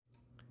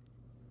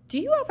Do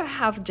you ever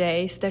have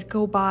days that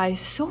go by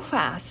so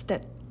fast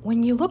that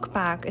when you look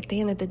back at the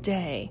end of the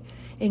day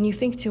and you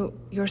think to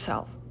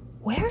yourself,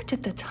 where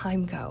did the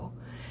time go?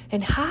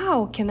 And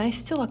how can I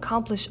still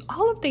accomplish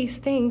all of these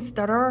things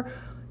that are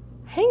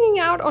hanging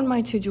out on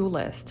my to-do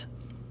list?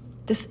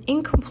 This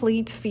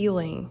incomplete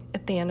feeling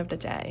at the end of the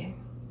day.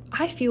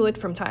 I feel it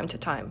from time to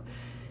time.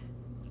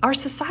 Our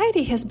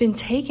society has been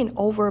taken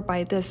over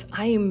by this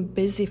I am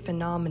busy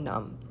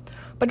phenomenon.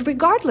 But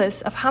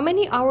regardless of how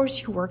many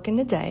hours you work in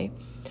a day,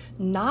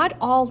 not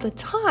all the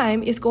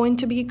time is going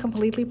to be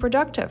completely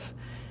productive.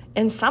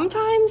 And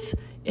sometimes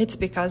it's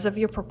because of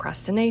your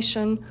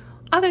procrastination.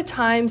 Other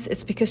times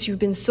it's because you've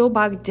been so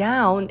bogged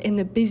down in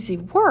the busy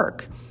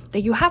work that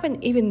you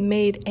haven't even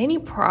made any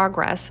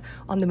progress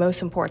on the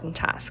most important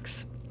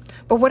tasks.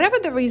 But whatever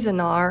the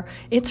reason are,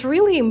 it's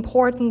really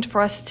important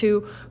for us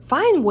to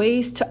find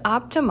ways to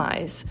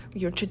optimize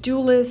your to-do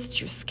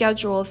lists, your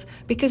schedules,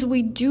 because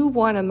we do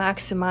want to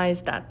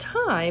maximize that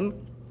time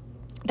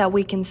that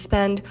we can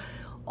spend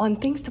on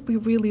things that we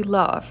really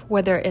love,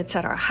 whether it's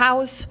at our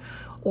house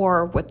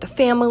or with the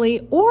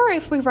family, or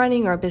if we're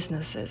running our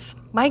businesses.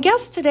 My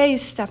guest today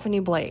is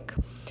Stephanie Blake.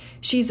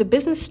 She's a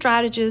business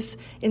strategist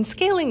and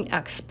scaling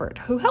expert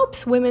who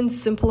helps women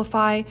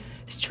simplify,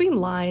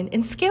 streamline,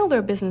 and scale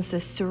their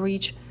businesses to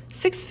reach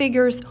six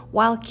figures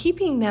while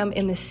keeping them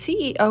in the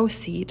CEO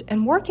seat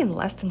and working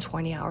less than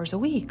 20 hours a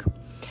week.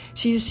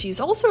 She's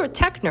also a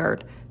tech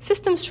nerd,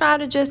 system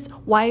strategist,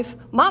 wife,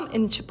 mom,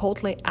 and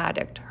Chipotle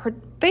addict. Her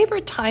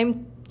favorite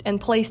time and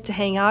place to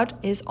hang out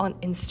is on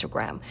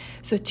Instagram.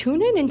 So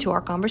tune in into our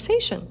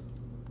conversation.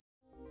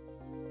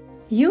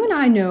 You and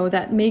I know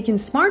that making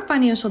smart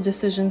financial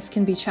decisions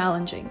can be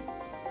challenging.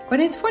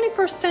 But in the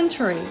 21st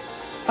century,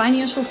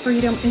 financial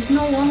freedom is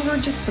no longer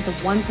just for the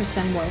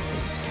 1% wealthy.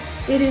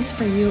 It is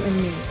for you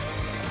and me.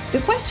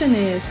 The question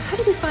is, how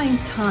do we find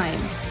time,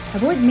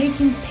 avoid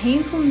making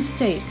painful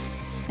mistakes,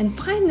 and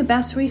find the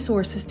best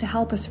resources to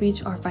help us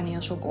reach our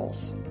financial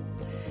goals?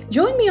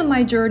 Join me on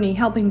my journey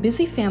helping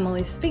busy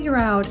families figure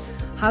out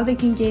how they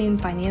can gain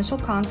financial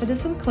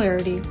confidence and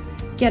clarity,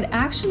 get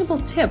actionable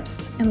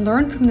tips, and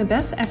learn from the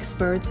best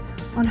experts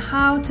on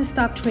how to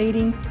stop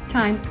trading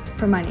time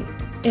for money.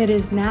 It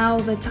is now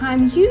the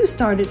time you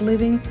started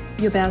living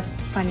your best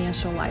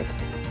financial life.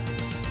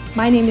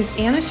 My name is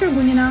Anna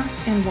Shergunina,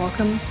 and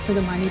welcome to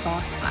the Money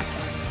Boss Podcast.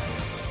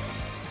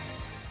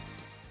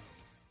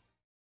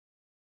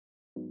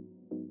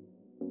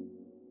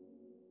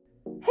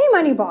 Hey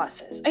Money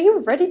Bosses, are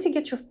you ready to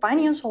get your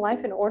financial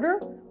life in order?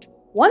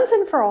 Once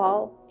and for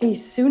all,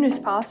 as soon as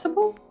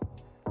possible?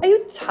 Are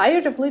you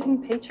tired of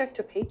living paycheck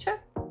to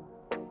paycheck?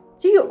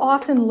 Do you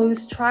often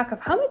lose track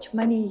of how much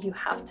money you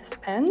have to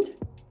spend?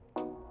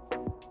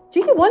 Do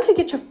you want to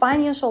get your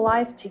financial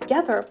life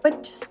together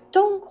but just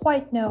don't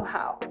quite know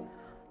how?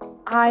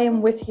 I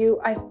am with you.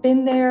 I've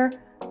been there.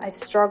 I've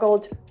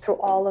struggled through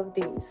all of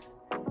these.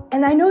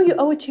 And I know you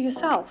owe it to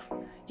yourself.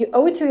 You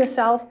owe it to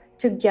yourself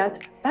to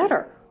get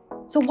better.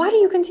 So why do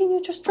you continue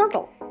to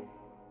struggle?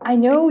 I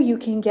know you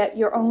can get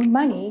your own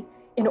money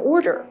in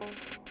order.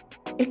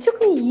 It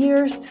took me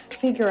years to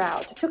figure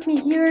out. It took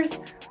me years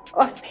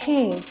of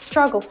pain,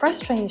 struggle,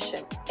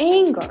 frustration,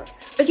 anger.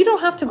 But you don't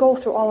have to go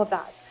through all of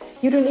that.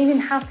 You don't even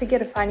have to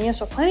get a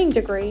financial planning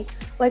degree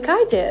like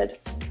I did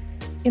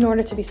in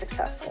order to be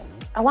successful.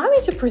 Allow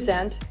me to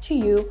present to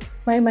you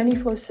my Money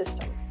Flow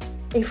System,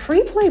 a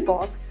free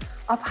playbook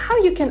of how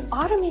you can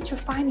automate your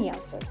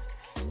finances,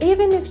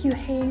 even if you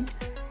hate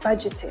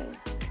budgeting.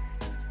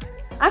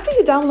 After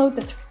you download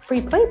this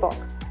free playbook,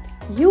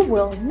 you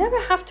will never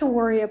have to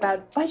worry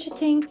about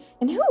budgeting,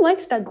 and who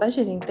likes that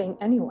budgeting thing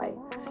anyway?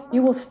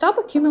 You will stop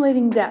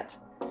accumulating debt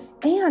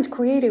and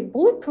create a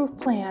bulletproof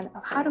plan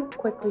of how to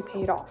quickly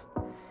pay it off.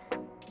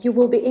 You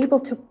will be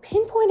able to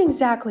pinpoint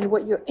exactly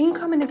what your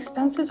income and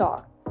expenses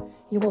are.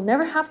 You will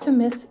never have to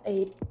miss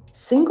a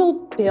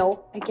single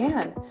bill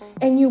again,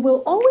 and you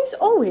will always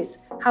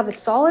have a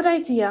solid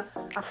idea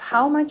of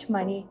how much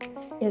money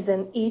is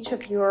in each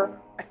of your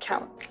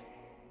accounts.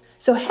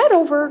 So head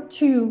over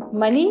to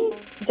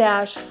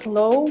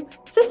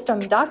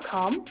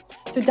money-flowsystem.com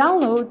to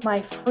download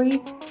my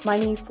free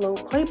Money Flow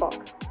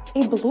Playbook,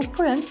 a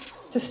blueprint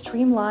to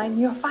streamline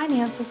your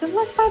finances in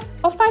less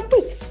of 5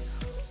 weeks.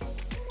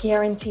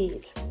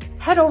 Guaranteed.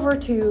 Head over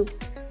to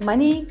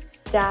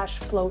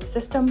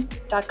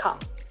money-flowsystem.com.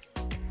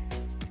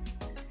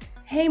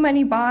 Hey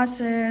Money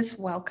Bosses,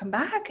 welcome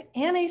back.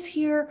 Anna is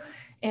here,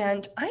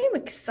 and I am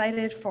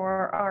excited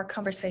for our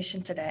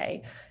conversation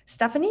today.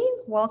 Stephanie,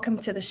 welcome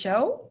to the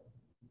show.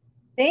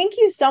 Thank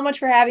you so much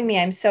for having me.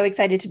 I'm so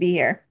excited to be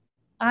here.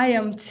 I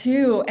am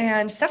too.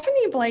 And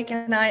Stephanie Blake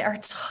and I are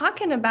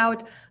talking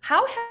about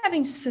how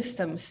having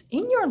systems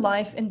in your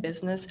life and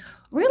business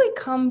really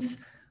comes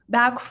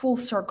back full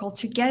circle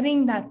to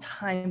getting that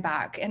time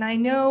back. And I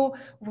know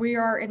we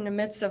are in the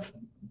midst of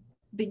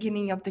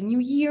beginning of the new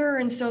year.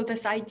 And so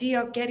this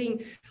idea of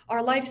getting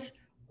our lives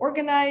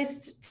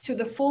organized to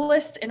the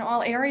fullest in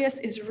all areas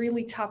is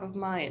really top of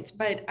mind.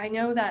 But I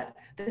know that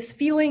this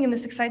feeling and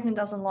this excitement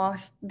doesn't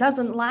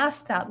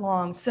last that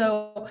long.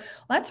 So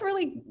let's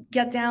really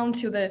get down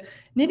to the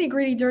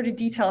nitty-gritty, dirty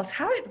details,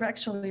 how it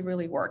actually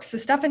really works. So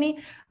Stephanie,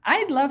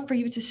 I'd love for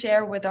you to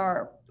share with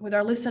our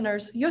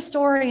listeners your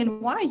story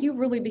and why you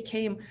really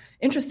became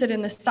interested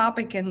in this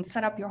topic and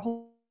set up your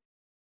whole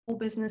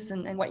business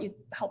and what you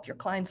help your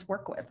clients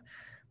work with.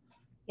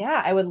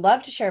 Yeah, I would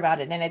love to share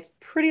about it. And it's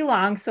pretty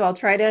long, so I'll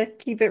try to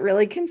keep it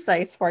really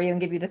concise for you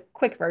and give you the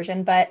quick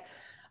version. But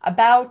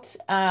about,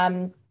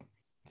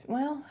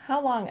 well,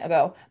 how long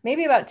ago?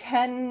 Maybe about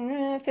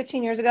 10,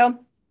 15 years ago.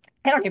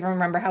 I don't even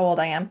remember how old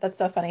I am. That's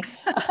so funny.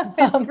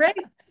 Great.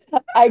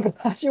 I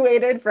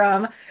graduated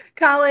from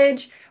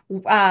college,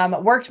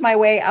 worked my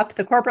way up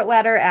the corporate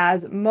ladder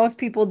as most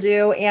people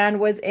do, and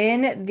was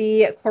in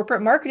the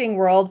corporate marketing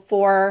world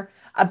for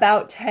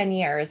about 10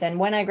 years. And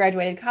when I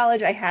graduated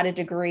college, I had a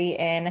degree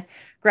in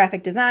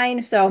graphic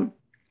design. So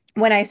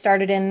when I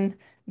started in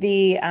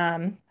the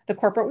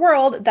corporate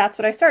world, that's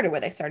what I started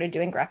with. I started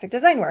doing graphic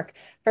design work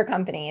for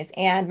companies.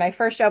 And my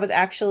first job was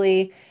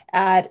actually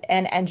at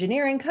an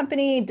engineering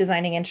company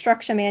designing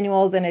instruction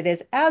manuals, and it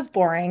is as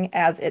boring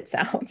as it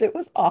sounds. It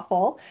was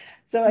awful.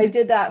 So I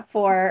did that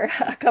for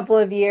a couple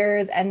of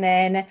years and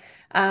then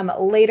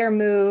later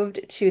moved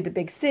to the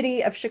big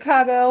city of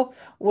Chicago,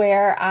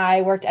 where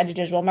I worked at a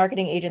digital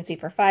marketing agency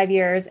for 5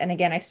 years. And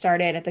again, I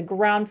started at the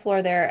ground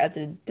floor there as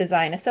a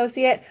design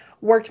associate,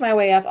 worked my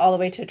way up all the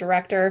way to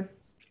director.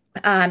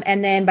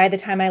 And then by the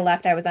time I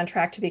left, I was on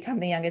track to become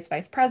the youngest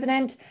vice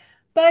president.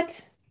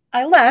 But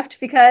I left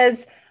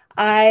because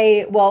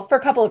well, for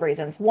a couple of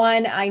reasons.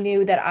 One, I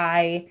knew that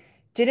I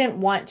didn't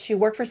want to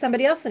work for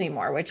somebody else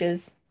anymore, which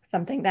is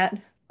something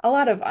that a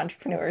lot of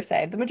entrepreneurs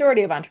say, the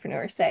majority of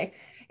entrepreneurs say.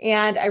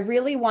 And I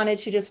really wanted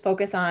to just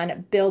focus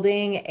on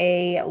building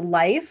a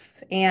life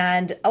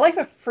and a life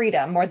of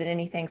freedom more than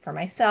anything for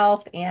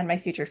myself and my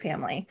future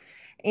family.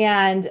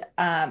 And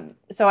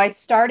so I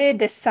started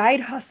this side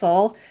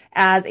hustle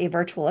as a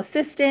virtual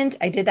assistant.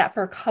 I did that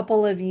for a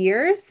couple of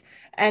years.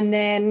 And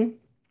then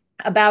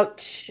about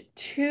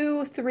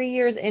 2, 3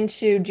 years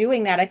into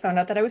doing that, I found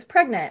out that I was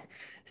pregnant.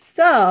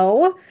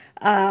 So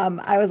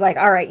I was like,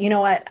 all right, you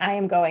know what? I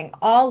am going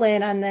all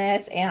in on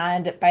this.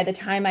 And by the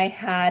time I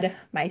had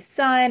my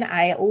son,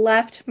 I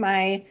left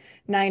my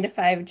 9 to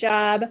 5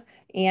 job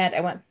and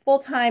I went full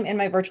time in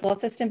my virtual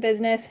assistant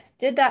business,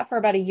 did that for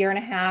about a year and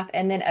a half,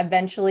 and then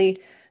eventually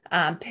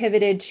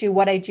pivoted to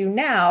what I do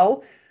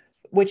now,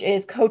 which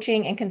is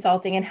coaching and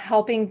consulting and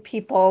helping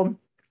people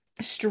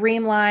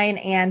streamline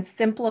and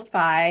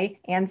simplify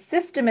and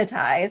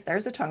systematize,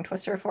 there's a tongue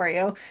twister for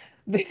you,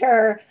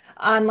 their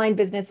online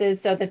businesses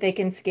so that they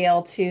can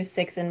scale to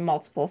six and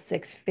multiple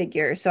six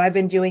figures. So I've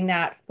been doing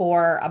that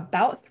for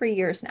about 3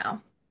 years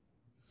now.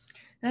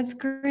 That's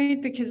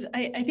great because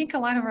I think a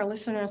lot of our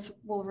listeners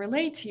will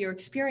relate to your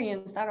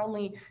experience, not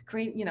only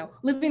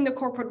living the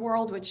corporate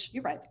world, which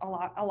you're right, a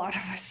lot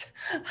of us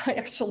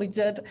actually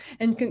did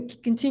and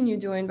continue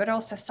doing, but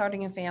also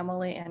starting a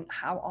family and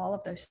how all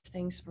of those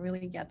things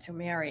really get to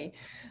marry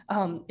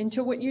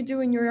into what you do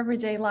in your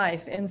everyday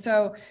life. And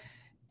so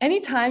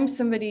anytime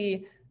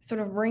somebody sort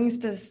of brings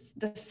this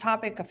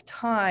topic of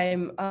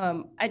time,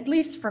 at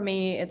least for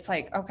me, it's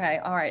like, okay,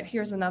 all right,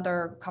 here's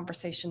another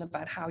conversation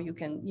about how you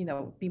can,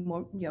 be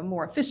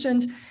more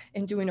efficient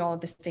in doing all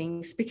of these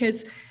things.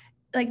 Because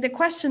like the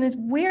question is,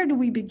 where do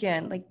we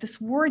begin? Like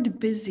this word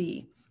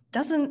busy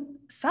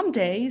some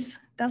days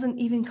doesn't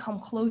even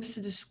come close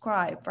to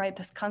describe, right?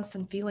 This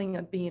constant feeling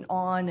of being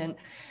on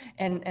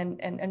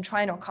and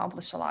trying to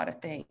accomplish a lot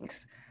of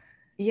things.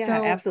 Yeah,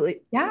 So,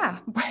 absolutely. yeah.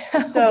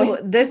 So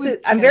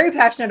I'm very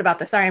passionate about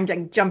this. Sorry,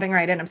 I'm jumping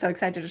right in. I'm so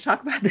excited to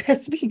talk about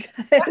this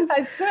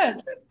because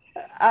Good.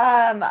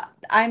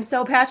 I'm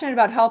so passionate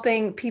about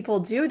helping people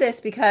do this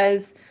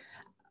because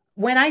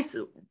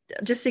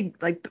just to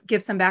like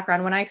give some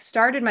background, when I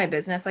started my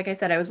business, like I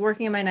said, I was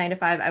working in my 9 to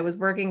 5. I was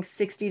working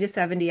 60 to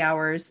 70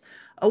 hours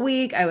a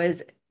week. I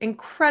was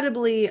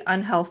incredibly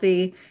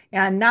unhealthy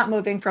and not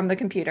moving from the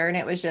computer. And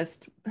it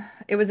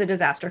was a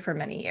disaster for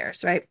many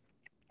years, right?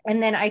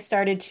 And then I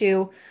started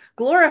to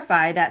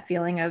glorify that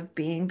feeling of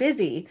being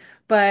busy.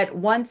 But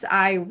once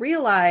I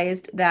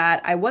realized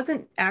that I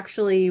wasn't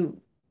actually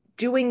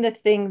doing the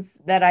things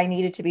that I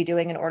needed to be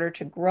doing in order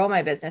to grow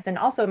my business and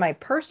also my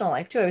personal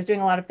life too, I was doing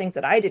a lot of things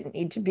that I didn't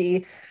need to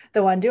be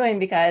the one doing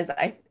because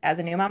as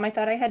a new mom, I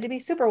thought I had to be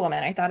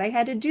superwoman. I thought I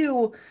had to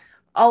do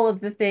all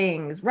of the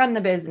things, run the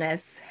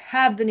business,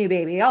 have the new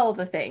baby, all of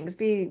the things,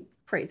 be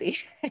crazy.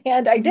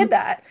 And I did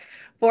that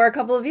for a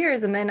couple of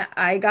years and then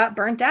I got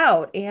burnt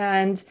out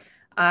and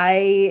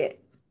I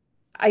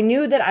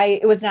knew that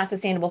it was not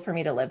sustainable for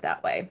me to live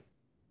that way.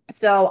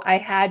 So I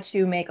had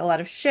to make a lot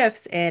of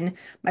shifts in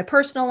my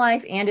personal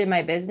life and in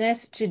my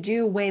business to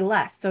do way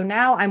less. So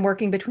now I'm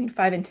working between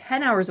 5 and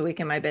 10 hours a week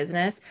in my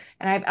business,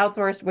 and I've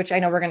outsourced, which I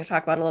know we're going to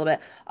talk about a little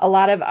bit, a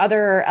lot of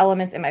other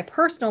elements in my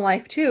personal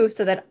life too,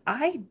 so that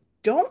I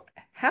don't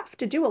have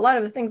to do a lot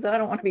of the things that I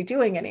don't want to be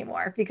doing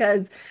anymore.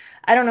 Because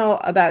I don't know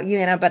about you,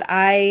 Anna, but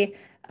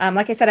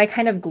like I said, I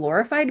kind of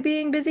glorified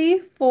being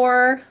busy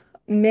for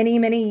many,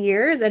 many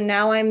years. And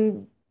now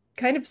I'm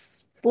kind of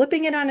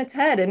flipping it on its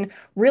head and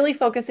really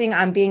focusing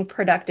on being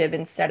productive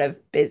instead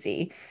of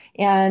busy.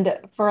 And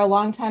for a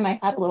long time, I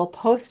had a little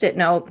post-it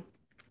note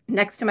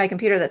next to my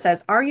computer that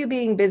says, "Are you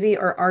being busy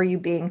or are you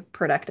being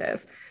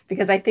productive?"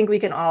 Because I think we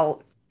can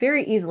all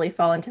very easily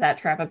fall into that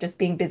trap of just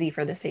being busy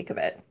for the sake of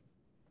it.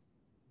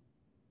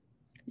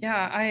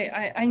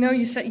 Yeah, I know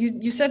you said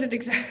it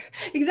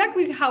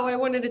exactly how I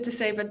wanted it to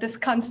say, but this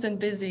constant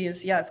busy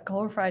is, yes,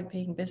 glorified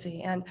being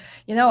busy. And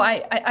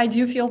I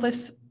do feel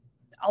this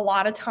a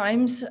lot of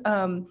times.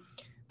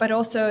 But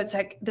also it's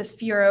like this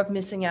fear of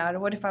missing out.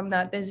 What if I'm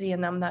not busy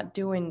and I'm not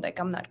doing, like,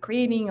 I'm not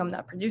creating, I'm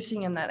not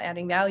producing, I'm not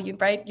adding value,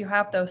 right? You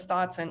have those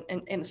thoughts,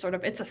 and sort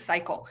of it's a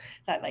cycle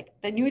that, like,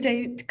 the new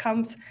day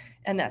comes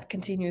and that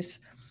continues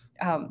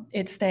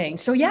its thing.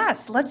 So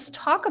yes, let's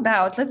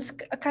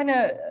kind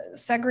of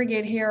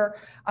segregate here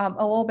a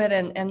little bit,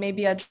 and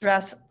maybe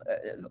address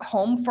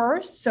home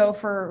first. So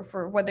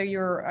for whether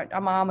you're a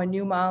mom, a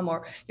new mom,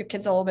 or your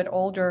kid's a little bit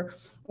older,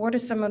 what are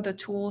some of the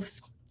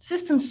tools,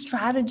 system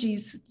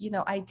strategies,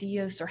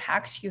 ideas or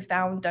hacks you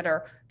found that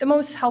are the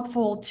most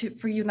helpful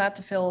for you not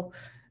to feel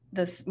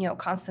this,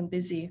 constant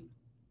busy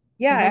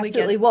Yeah, and really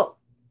absolutely. get. Well,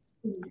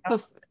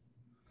 bef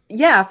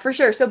yeah, for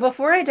sure. So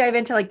before I dive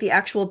into like the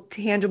actual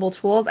tangible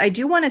tools, I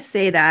do want to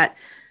say that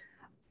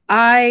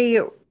I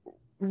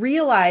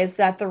realized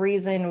that the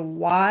reason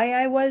why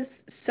I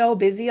was so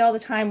busy all the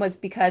time was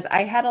because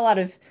I had a lot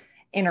of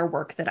inner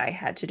work that I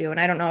had to do. And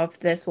I don't know if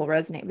this will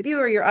resonate with you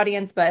or your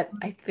audience, but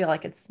I feel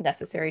like it's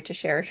necessary to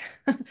share.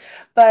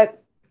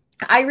 But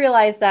I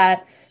realized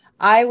that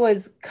I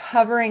was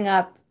covering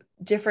up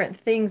different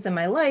things in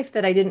my life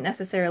that I didn't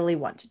necessarily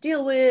want to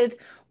deal with,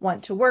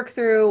 want to work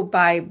through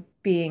by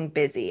being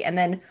busy. And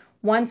then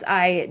once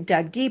I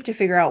dug deep to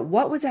figure out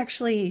what was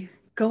actually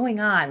going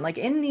on, like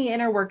in the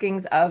inner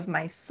workings of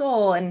my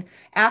soul, and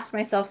asked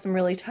myself some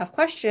really tough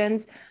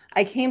questions,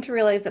 I came to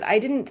realize that I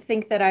didn't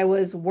think that I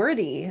was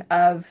worthy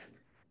of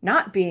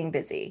not being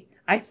busy.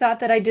 I thought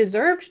that I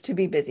deserved to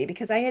be busy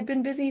because I had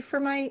been busy for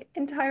my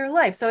entire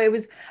life. So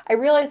I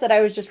realized that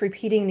I was just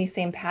repeating these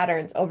same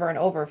patterns over and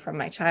over from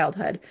my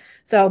childhood.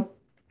 So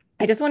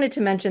I just wanted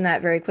to mention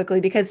that very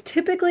quickly because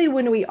typically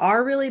when we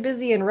are really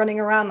busy and running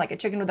around like a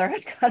chicken with our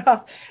head cut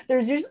off,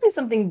 there's usually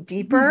something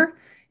deeper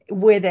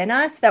within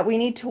us that we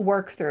need to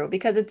work through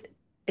because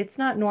it's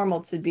not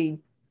normal to be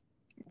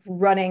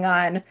running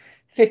on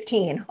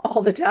 15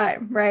 all the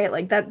time, right?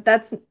 Like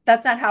that's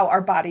not how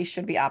our bodies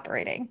should be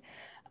operating.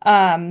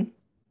 Um,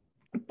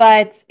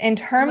 but in I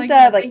terms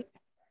like of that. like,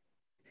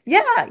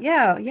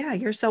 yeah,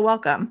 you're so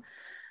welcome.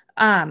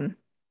 Um,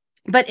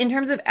 but in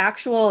terms of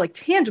actual like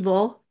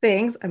tangible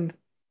things, I'm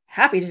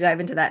happy to dive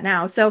into that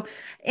now. So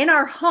in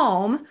our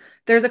home,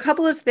 there's a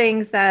couple of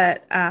things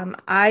that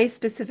I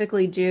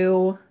specifically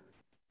do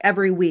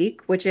every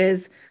week, which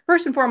is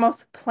first and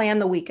foremost, plan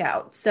the week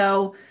out.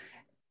 So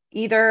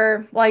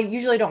well, I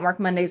usually don't work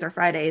Mondays or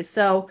Fridays.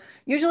 So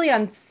usually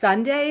on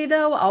Sunday,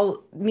 though,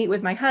 I'll meet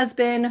with my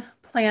husband,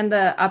 plan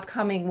the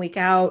upcoming week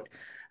out,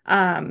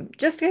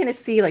 just to kind of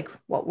see like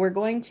what we're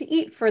going to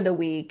eat for the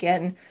week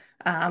and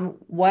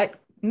what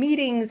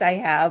meetings I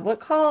have, what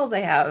calls I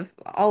have,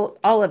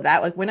 all of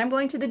that, like when I'm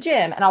going to the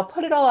gym, and I'll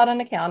put it all out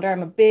on a calendar.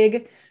 I'm a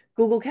big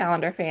Google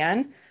Calendar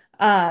fan.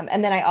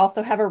 And then I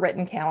also have a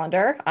written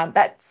calendar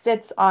that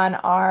sits on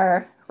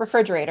our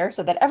refrigerator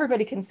so that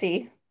everybody can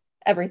see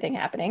everything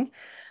happening.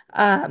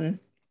 Um,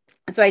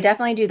 so I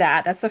definitely do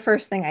that. That's the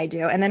first thing I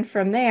do. And then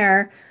from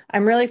there,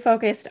 I'm really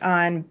focused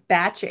on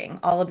batching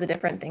all of the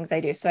different things I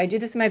do. So I do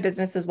this in my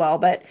business as well,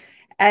 but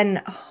and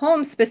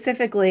home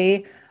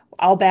specifically,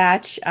 I'll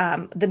batch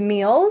the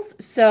meals.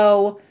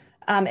 So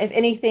if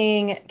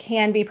anything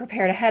can be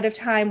prepared ahead of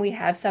time, we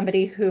have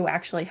somebody who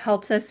actually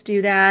helps us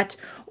do that.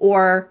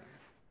 Or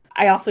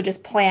I also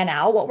just plan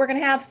out what we're going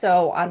to have.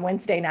 So on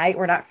Wednesday night,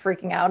 we're not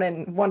freaking out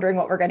and wondering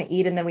what we're going to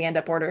eat. And then we end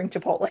up ordering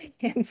Chipotle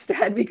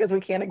instead because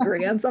we can't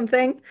agree on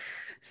something.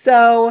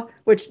 So,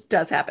 which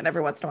does happen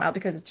every once in a while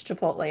because it's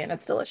Chipotle and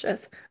it's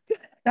delicious.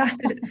 Yes.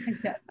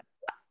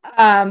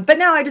 But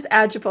now I just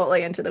add Chipotle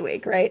into the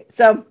week, right?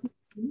 So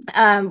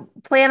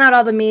plan out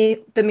all the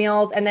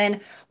meals, and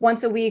then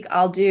once a week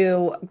I'll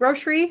do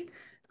grocery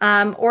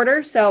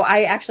orders. So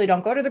I actually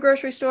don't go to the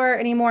grocery store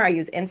anymore. I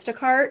use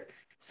Instacart.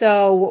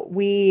 So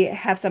we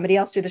have somebody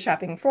else do the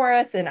shopping for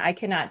us, and I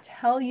cannot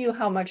tell you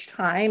how much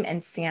time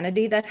and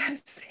sanity that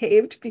has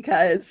saved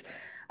because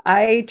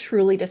I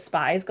truly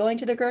despise going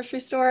to the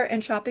grocery store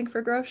and shopping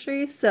for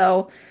groceries.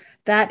 So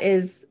that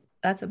is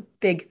that's a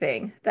big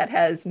thing that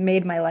has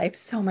made my life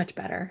so much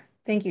better.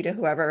 Thank you to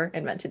whoever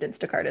invented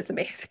Instacart. It's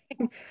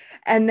amazing.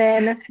 And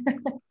then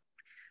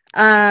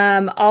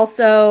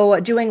also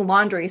doing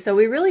laundry. So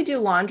we really do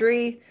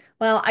laundry.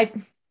 Well, I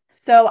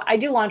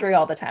do laundry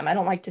all the time. I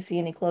don't like to see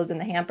any clothes in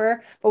the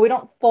hamper, but we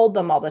don't fold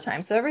them all the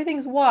time. So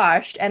everything's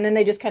washed and then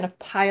they just kind of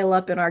pile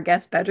up in our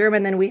guest bedroom.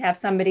 And then we have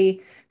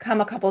somebody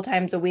come a couple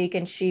times a week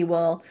and she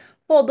will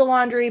fold the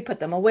laundry, put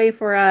them away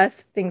for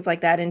us, things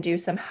like that, and do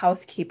some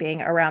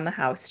housekeeping around the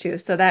house too.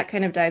 So that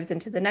kind of dives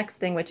into the next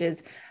thing, which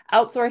is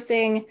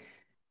outsourcing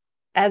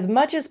as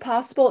much as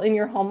possible in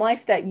your home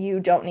life that you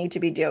don't need to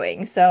be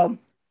doing. So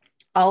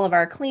all of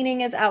our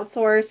cleaning is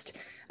outsourced.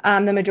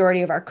 The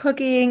majority of our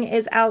cooking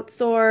is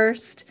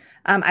outsourced.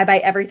 I buy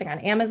everything on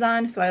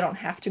Amazon, so I don't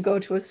have to go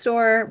to a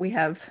store. We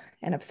have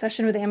an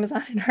obsession with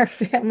Amazon in our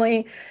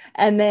family,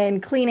 and then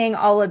cleaning,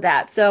 all of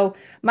that. So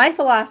my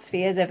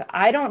philosophy is if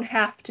I don't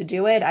have to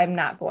do it, I'm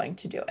not going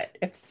to do it.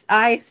 If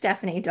I,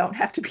 Stephanie, don't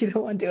have to be the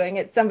one doing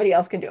it, somebody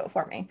else can do it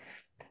for me.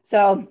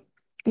 So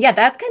yeah,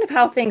 that's kind of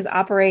how things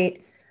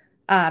operate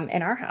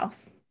in our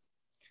house.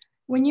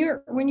 When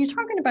you're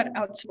talking about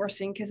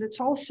outsourcing, because it's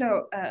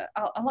also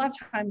a lot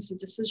of times a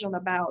decision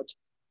about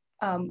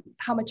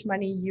how much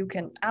money you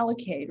can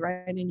allocate,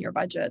 right, in your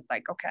budget.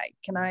 Like, okay,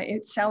 can I?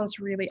 It sounds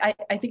really.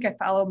 I think I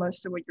follow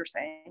most of what you're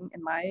saying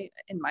in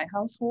my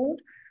household.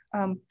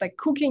 Like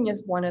cooking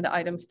is one of the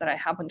items that I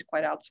haven't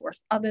quite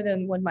outsourced. Other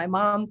than when my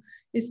mom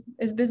is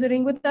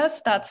visiting with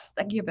us, that's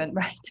a given,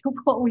 right? There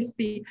will always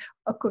be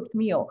a cooked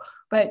meal.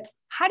 But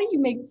how do you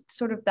make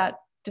sort of that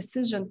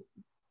decision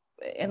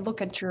and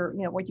look at your,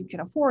 what you can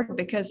afford?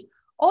 Because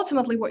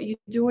ultimately what you're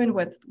doing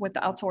with the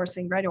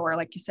outsourcing, right, or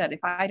like you said, if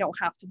I don't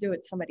have to do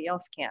it, somebody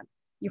else can.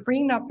 You're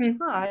freeing up Mhm.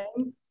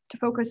 time to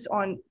focus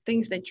on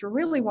things that you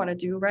really want to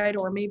do, right,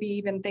 or maybe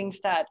even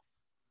things that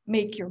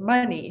make your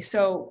money.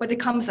 So but it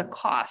comes a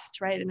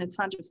cost, right, and it's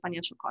not just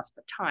financial cost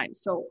but time.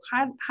 So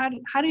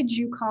how did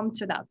you come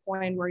to that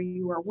point where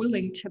you are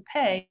willing to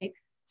pay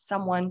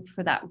someone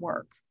for that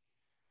work?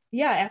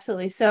 Yeah,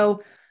 absolutely.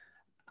 So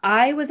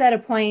I was at a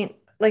point,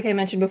 like I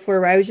mentioned before,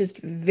 where I was just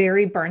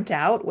very burnt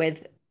out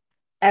with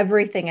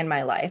everything in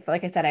my life.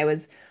 Like I said, I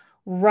was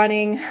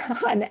running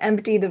on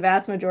empty the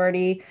vast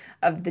majority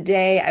of the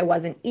day. I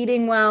wasn't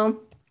eating well,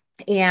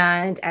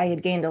 and I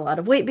had gained a lot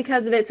of weight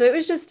because of it. So it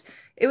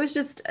was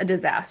just a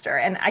disaster.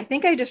 And I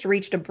think I just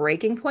reached a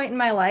breaking point in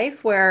my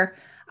life where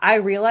I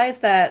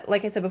realized that,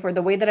 like I said before,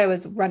 the way that I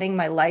was running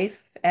my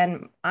life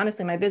and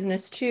honestly my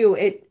business too,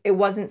 it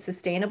wasn't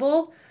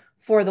sustainable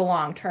for the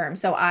long term.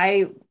 So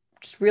I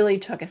just really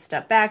took a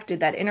step back,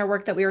 did that inner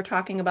work that we were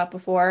talking about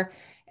before,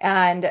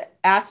 and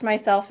asked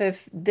myself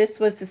if this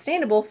was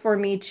sustainable for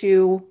me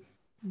to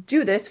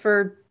do this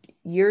for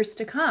years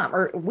to come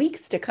or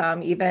weeks to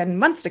come, even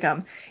months to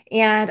come.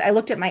 And I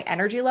looked at my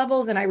energy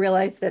levels and I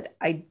realized that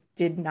I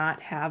did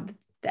not have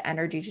the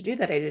energy to do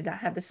that. I did not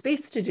have the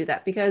space to do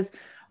that because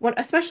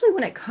especially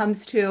when it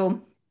comes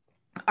to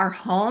our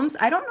homes,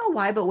 I don't know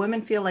why, but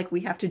women feel like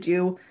we have to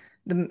do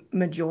the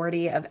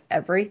majority of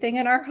everything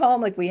in our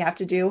home. Like we have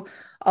to do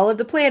all of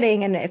the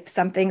planning. And if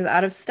something's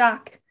out of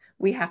stock,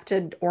 we have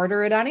to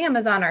order it on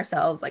Amazon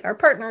ourselves. Like our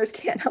partners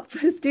can't help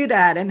us do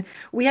that. And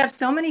we have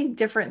so many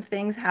different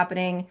things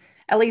happening,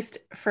 at least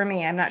for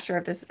me. I'm not sure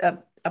if this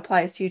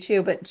applies to you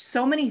too, but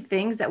so many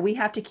things that we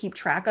have to keep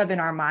track of in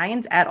our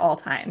minds at all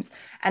times.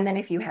 And then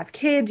if you have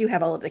kids, you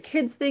have all of the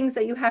kids' things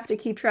that you have to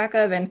keep track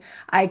of. And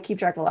I keep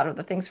track of a lot of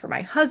the things for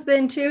my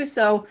husband too.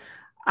 So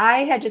I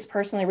had just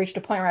personally reached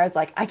a point where I was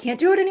like, I can't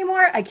do it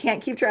anymore. I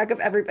can't keep track of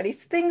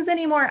everybody's things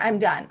anymore. I'm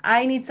done.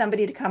 I need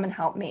somebody to come and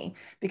help me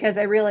because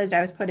I realized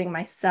I was putting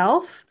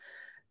myself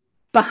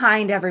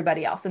behind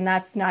everybody else, and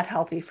that's not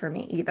healthy for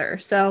me either.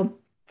 So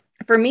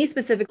for me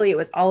specifically, it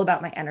was all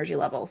about my energy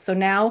levels. So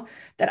now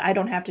that I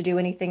don't have to do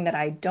anything that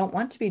I don't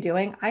want to be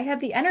doing, I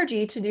have the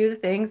energy to do the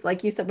things,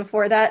 like you said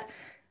before, that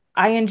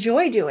I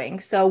enjoy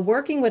doing. So,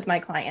 working with my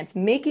clients,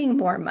 making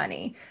more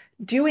money,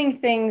 doing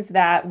things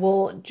that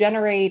will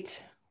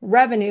generate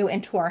revenue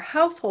into our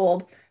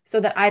household so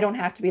that I don't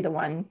have to be the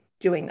one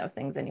doing those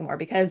things anymore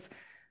because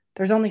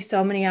there's only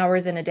so many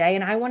hours in a day.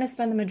 And I want to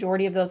spend the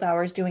majority of those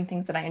hours doing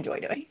things that I enjoy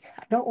doing.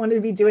 I don't want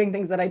to be doing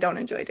things that I don't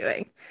enjoy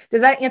doing.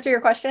 Does that answer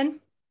your question?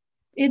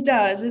 It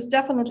does. It's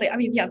definitely, I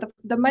mean, yeah,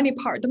 the money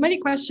part, the money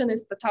question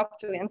is the tough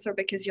to answer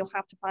because you'll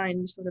have to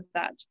find sort of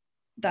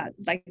that,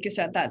 like you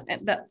said,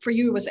 that for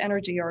you was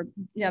energy or,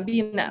 yeah, be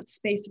in that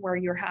space where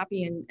you're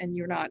happy and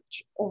you're not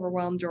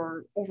overwhelmed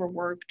or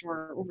overworked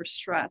or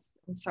overstressed.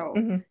 And so,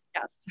 Mhm.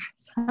 yes,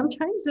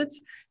 sometimes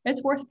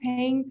it's worth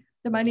paying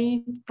the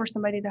money for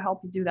somebody to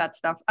help you do that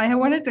stuff. I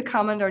wanted to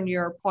comment on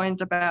your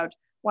point about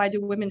why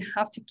do women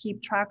have to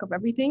keep track of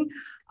everything.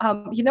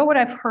 You know what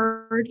I've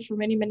heard for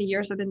many, many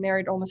years? I've been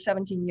married almost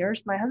 17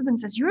 years. My husband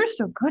says, "You're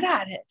so good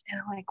at it." And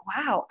I'm like,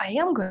 wow, I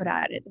am good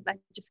at it. And I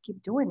just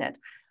keep doing it.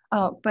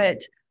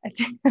 But I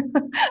think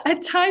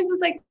at times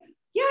it's like,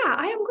 yeah,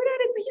 I am good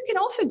at it, but you can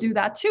also do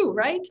that too,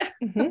 right?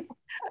 Mhm.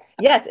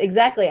 Yes,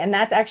 exactly. And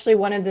that's actually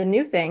one of the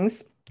new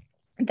things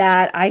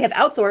that I have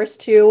outsourced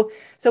to.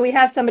 So we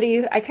have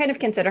somebody, I kind of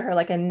consider her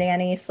like a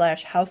nanny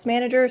slash house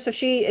manager. So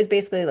she is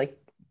basically like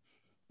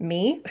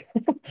me,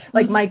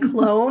 like my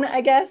clone,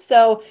 I guess.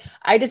 So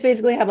I just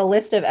basically have a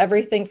list of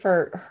everything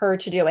for her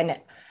to do. And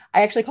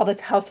I actually call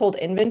this household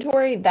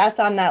inventory. That's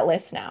on that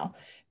list now.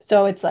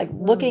 So it's like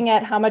Mm. looking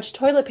at how much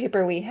toilet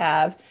paper we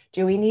have.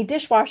 Do we need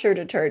dishwasher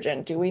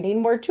detergent? Do we need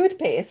more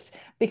toothpaste?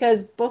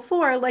 Because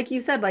before, like you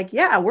said, like,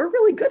 yeah, we're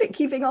really good at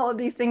keeping all of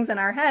these things in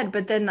our head,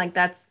 but then like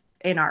that's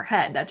in our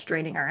head, that's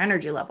draining our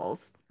energy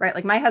levels, right?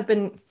 Like my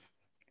husband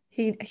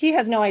He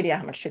has no idea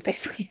how much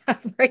toothpaste we have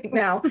right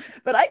now,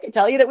 but I can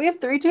tell you that we have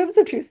 3 tubes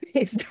of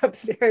toothpaste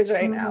upstairs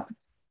right Mhm. now.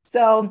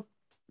 So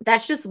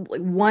that's just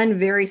one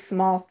very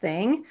small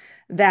thing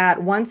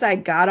that once I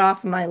got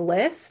off my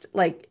list,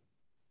 like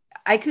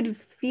I could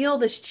feel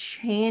this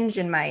change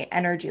in my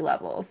energy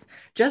levels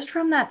just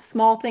from that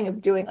small thing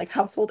of doing like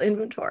household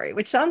inventory,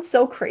 which sounds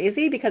so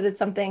crazy because it's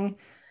something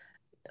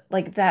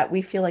like that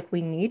we feel like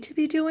we need to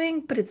be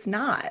doing, but it's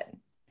not.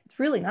 It's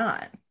really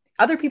not.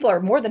 Other people are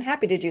more than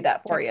happy to do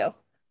that for Yeah, you.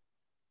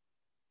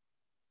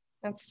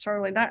 that's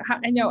totally that.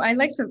 I know. I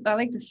like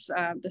this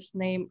this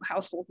name,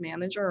 household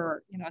manager,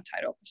 or a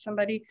title for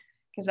somebody,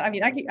 because I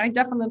mean, I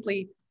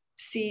definitely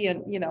see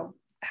and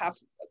have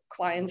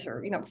clients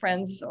or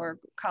friends or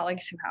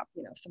colleagues who have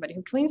somebody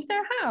who cleans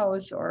their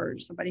house, or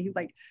somebody who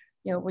like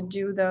would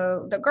do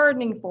the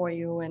gardening for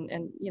you,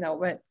 and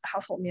what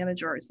household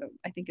manager is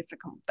I think it's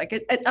like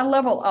a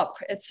level up.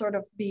 It's sort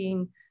of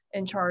being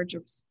in charge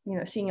of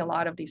seeing a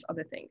lot of these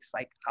other things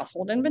like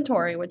household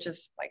inventory, which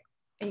is like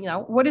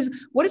what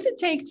does it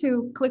take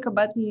to click a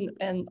button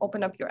and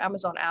open up your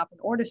Amazon app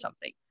and order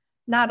something?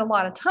 Not a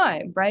lot of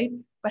time, right?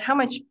 But how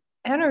much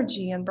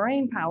energy and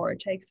brain power it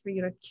takes for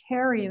you to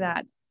carry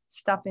that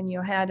stuff in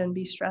your head and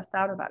be stressed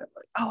out about it.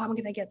 Like, oh, I'm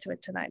going to get to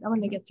it tonight. I'm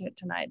going to get to it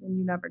tonight. And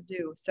you never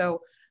do.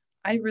 So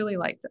I really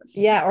like this.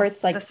 Yeah, or This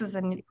it's like, this is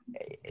an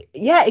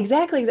yeah,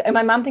 exactly. And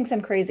my mom thinks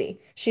I'm crazy.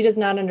 She does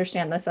not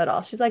understand this at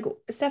all. She's like,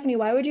 Stephanie,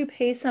 why would you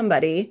pay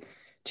somebody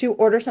to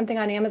order something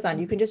on Amazon?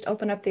 You can just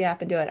open up the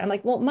app and do it. I'm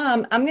like, well,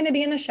 mom, I'm going to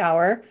be in the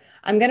shower.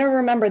 I'm going to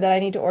remember that I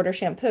need to order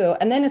shampoo.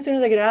 And then as soon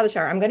as I get out of the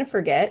shower, I'm going to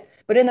forget.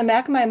 But in the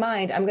back of my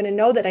mind, I'm going to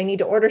know that I need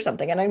to order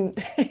something. And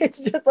it's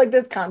just like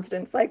this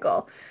constant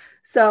cycle.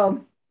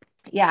 So,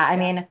 yeah, I yeah.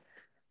 mean,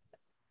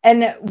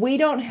 and we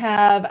don't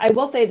have, I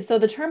will say, so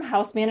the term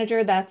house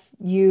manager that's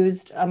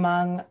used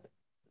among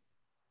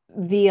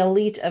the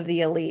elite of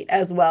the elite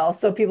as well.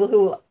 So people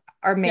who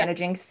are Yeah.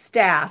 managing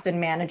staff and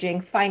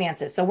managing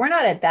finances. So we're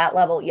not at that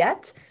level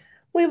yet.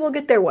 We will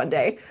get there one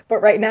day. But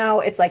right now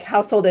it's like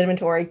household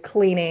inventory,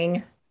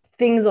 cleaning,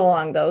 things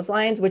along those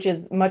lines, which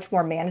is much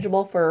more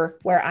manageable for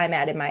where I'm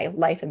at in my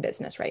life and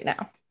business right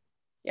now.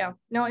 Yeah.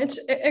 No, I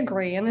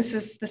agree. And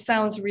this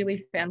sounds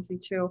really fancy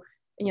too.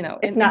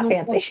 It's In not the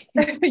world, fancy.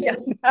 It's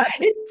yes, not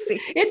it,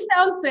 fancy. it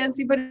sounds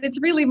fancy, but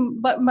it's really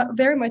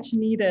very much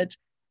needed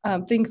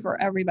thing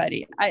for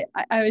everybody. I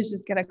was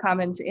just going to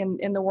comment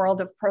in the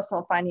world of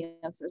personal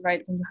finances,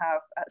 right? When you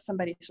have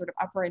somebody sort of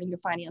operating your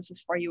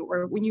finances for you,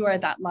 or when you are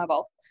at that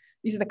level,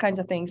 these are the kinds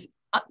of things,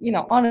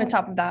 on the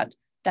top of that,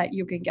 that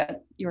you can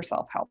get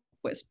yourself help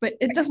with. But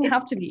it doesn't It,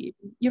 have to be,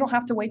 you don't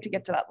have to wait to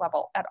get to that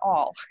level at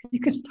all. You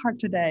can start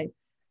today.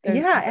 There's,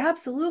 yeah,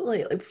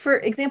 absolutely. Like, for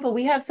example,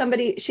 we have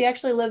somebody, she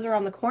actually lives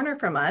around the corner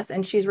from us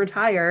and she's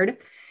retired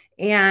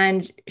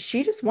and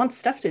she just wants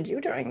stuff to do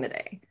during the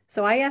day.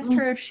 So I asked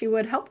her if she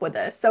would help with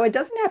this. So it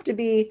doesn't have to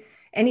be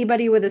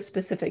anybody with a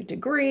specific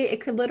degree.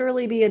 It could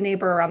literally be a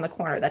neighbor around the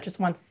corner that just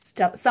wants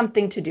stuff,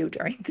 something to do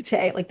during the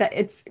day. Like that,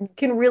 it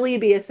can really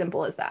be as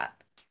simple as that.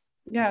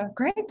 Yeah,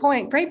 great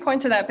point. Great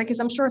point to that, because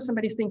I'm sure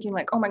somebody's thinking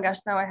like, oh my gosh,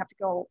 now I have to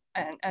go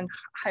and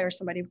hire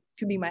somebody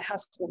to be my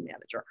household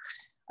manager.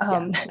 Yeah,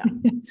 Um,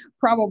 no.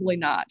 Probably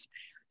not.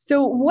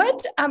 So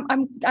what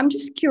I'm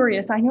just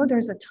curious. I know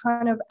there's a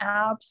ton of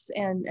apps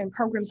and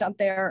programs out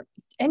there.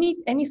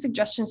 Any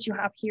suggestions you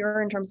have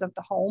here in terms of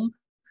the home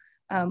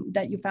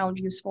that you found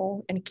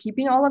useful in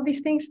keeping all of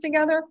these things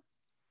together?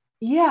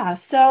 Yeah,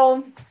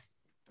 so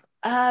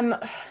Um,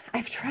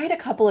 I've tried a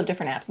couple of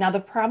different apps. Now, the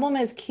problem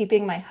is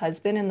keeping my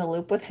husband in the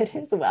loop with it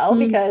as well Mm.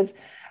 because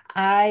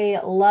I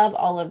love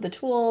all of the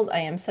tools. I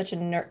am such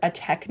a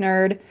tech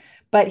nerd,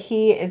 but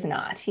he is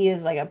not. He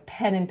is like a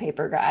pen and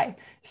paper guy.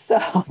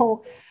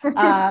 So,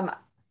 um,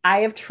 I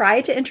have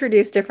tried to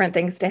introduce different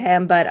things to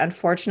him, but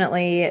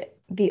unfortunately,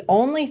 the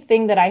only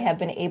thing that I have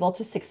been able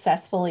to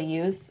successfully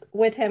use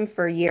with him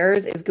for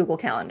years is Google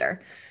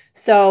Calendar.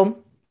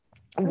 So,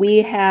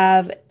 we Okay.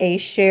 have a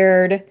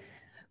shared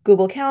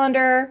Google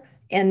Calendar,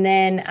 and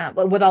then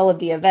with all of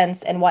the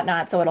events and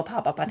whatnot. So it'll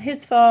pop up on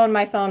his phone,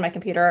 my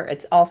computer.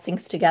 It's all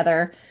syncs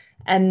together.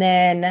 And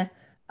then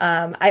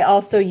I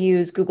also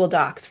use Google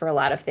Docs for a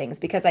lot of things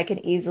because I can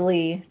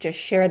easily just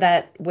share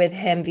that with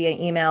him via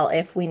email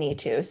if we need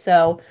to.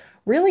 So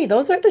really,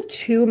 those are the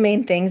two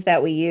main things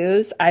that we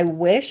use. I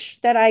wish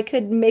that I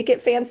could make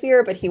it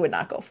fancier, but he would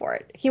not go for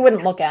it. He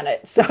wouldn't look at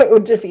it, so it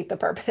would defeat the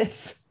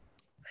purpose.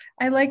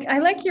 I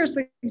like your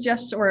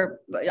suggestion, or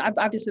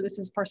obviously this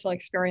is personal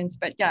experience,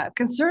 but yeah,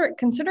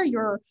 consider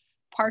your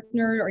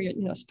partner or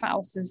your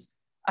spouse's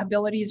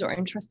abilities or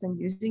interest in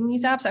using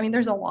these apps. I mean,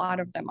 there's a lot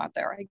of them out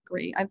there. I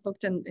agree. I've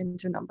looked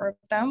into a number of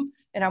them,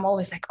 and I'm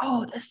always like,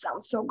 oh, this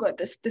sounds so good.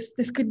 This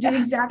could do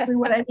exactly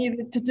what I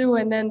needed to do,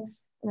 and then.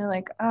 And they're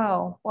like,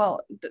 oh, well,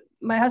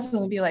 my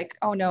husband would be like,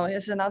 oh no,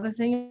 is another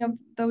thing of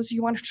those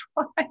you want to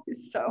try?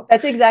 So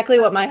That's exactly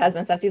what my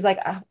husband says. He's like,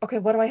 okay,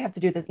 what do I have to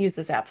do this, use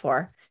this app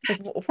for? He's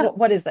like,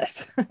 what is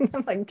this?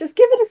 I'm like, just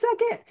give it a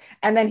second.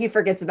 And then he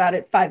forgets about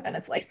it 5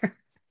 minutes later.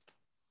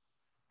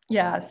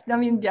 Yes, I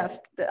mean, yes.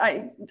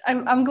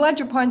 I'm glad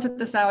you pointed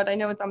this out. I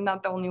know I'm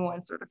not the only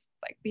one sort of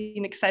like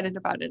being excited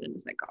about it, and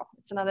it's like, oh,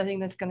 it's another thing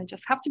that's going to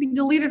just have to be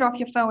deleted off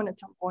your phone at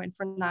some point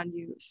for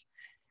non-use.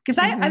 Because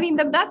I Mhm.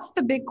 mean, that's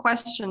the big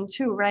question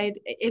too, right?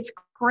 It's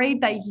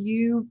great that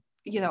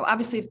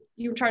obviously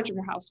you're in charge of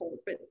your household,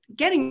 but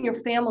getting your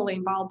family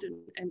involved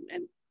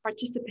and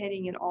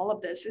participating in all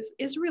of this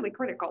is really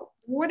critical.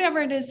 Whatever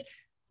it is,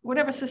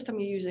 whatever system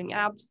you're using,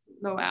 apps,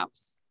 no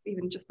apps,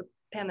 even just the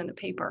pen and the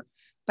paper,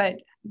 but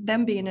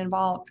them being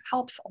involved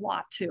helps a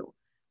lot too,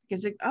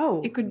 because it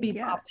Oh, could be the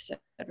yeah. opposite,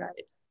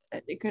 right?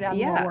 It could add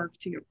more Yeah. work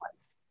to your life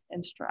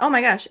and Oh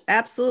my stress. gosh,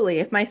 absolutely.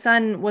 If my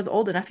son was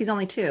old enough, he's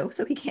only 2,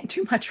 so he can't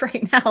do much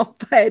right now,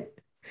 but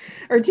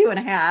or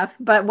 2.5.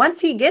 But once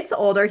he gets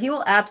older, he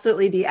will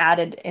absolutely be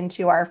added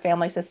into our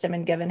family system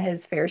and given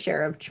his fair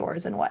share of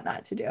chores and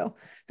whatnot to do.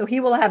 So he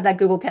will have that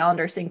Google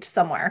Calendar synced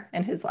somewhere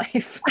in his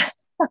life.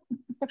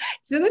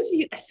 As soon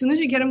as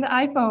you get him the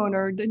iPhone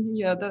or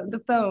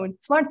the phone,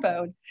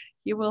 smartphone,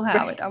 he will have it,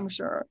 Right. I'm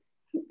sure.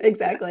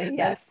 Exactly. that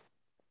Yes.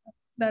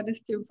 that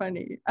is too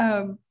funny.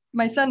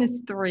 My son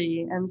is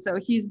 3, and so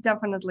he's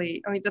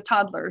definitely. I mean, the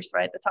toddlers,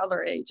 right? The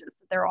toddler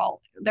ages. They're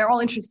all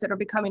interested or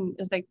becoming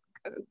as they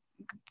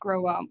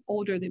grow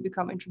older. They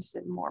become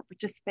interested in more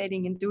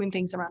participating and doing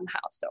things around the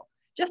house. So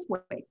just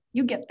wait,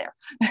 you get there.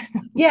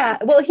 Yeah.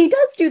 Well, he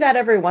does do that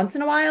every once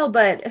in a while,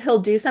 but he'll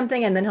do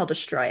something and then he'll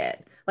destroy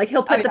it. Like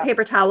he'll Oh put the yeah,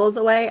 paper towels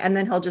away and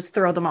then he'll just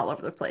throw them all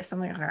over the place. I'm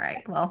like, all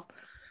right, well,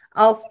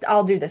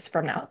 I'll do this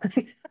from now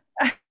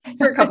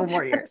for a couple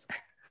more years.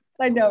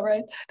 I know,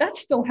 right? That's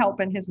still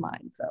helping his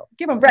mind. So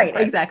give him some Right,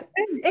 credit. exactly.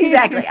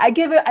 Exactly.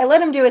 I let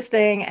him do his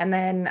thing and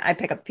then I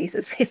pick up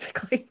pieces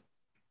basically.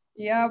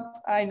 Yep,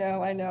 I know.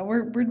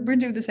 We're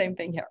doing the same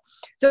thing here.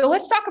 So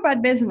let's talk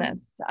about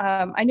business.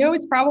 I know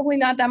it's probably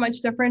not that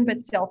much different,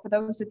 but still, for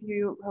those of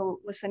you who are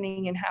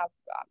listening and have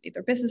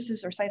either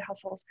businesses or side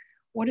hustles,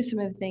 what are some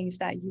of the things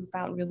that you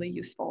found really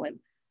useful and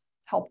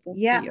helpful for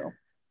Yeah. you?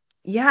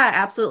 Yeah,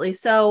 absolutely.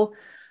 So,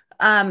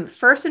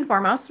 first and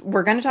foremost,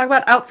 we're going to talk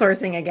about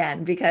outsourcing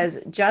again because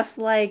just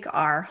like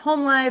our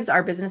home lives,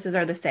 our businesses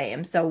are the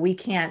same. So we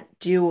can't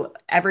do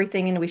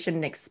everything and we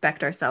shouldn't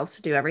expect ourselves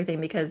to do everything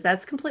because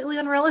that's completely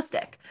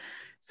unrealistic.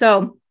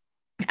 So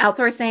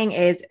outsourcing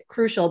is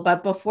crucial.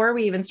 But before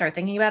we even start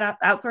thinking about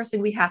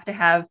outsourcing, we have to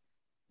have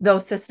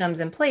those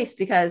systems in place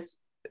because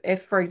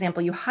if, for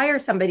example, you hire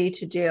somebody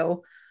to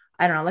do,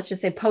 I don't know, let's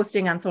just say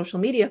posting on social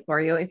media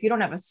for you, if you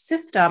don't have a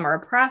system or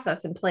a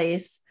process in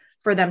place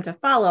for them to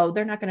follow,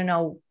 they're not going to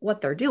know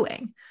what they're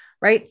doing.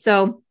 Right.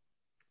 So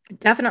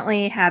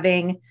definitely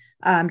having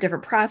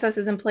different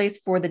processes in place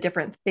for the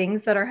different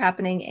things that are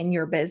happening in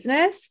your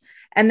business.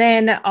 And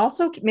then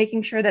also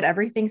making sure that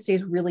everything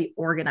stays really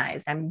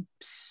organized. I'm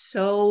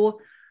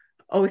so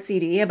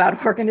OCD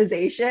about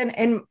organization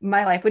in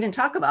my life. We didn't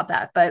talk about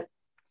that, but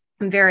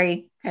I'm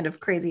very kind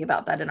of crazy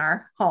about that in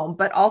our home,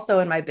 but also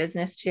in my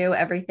business too.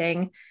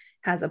 Everything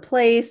has a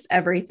place,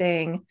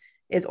 everything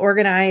is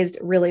organized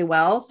really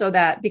well so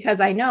that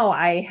because I know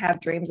I have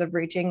dreams of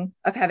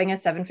having a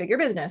 7-figure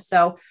business.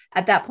 So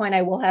at that point,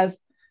 I will have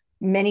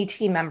many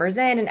team members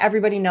in and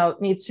everybody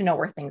needs to know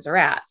where things are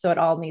at. So it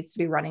all needs to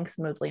be running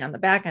smoothly on the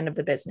back end of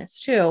the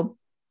business too.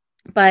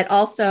 But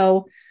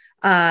also,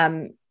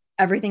 um,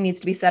 everything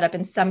needs to be set up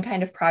in some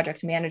kind of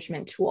project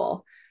management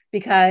tool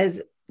because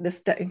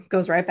this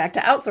goes right back to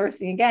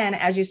outsourcing again.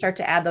 As you start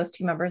to add those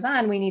team members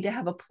on, we need to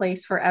have a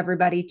place for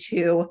everybody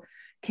to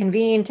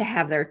convene, to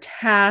have their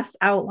tasks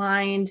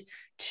outlined,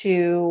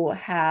 to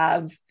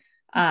have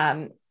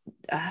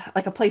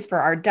like a place for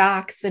our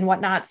docs and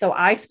whatnot. So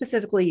I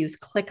specifically use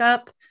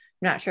ClickUp. I'm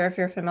not sure if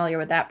you're familiar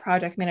with that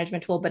project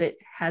management tool, but it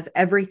has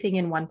everything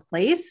in one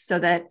place so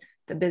that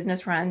the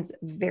business runs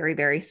very,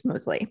 very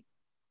smoothly.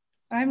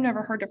 I've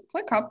never heard of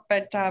ClickUp,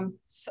 but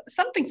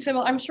something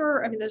similar. I'm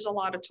sure. I mean, there's a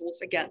lot of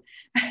tools again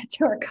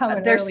to our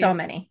common There's so earlier.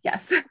 many.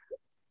 Yes.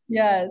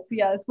 Yes,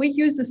 yes. We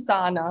use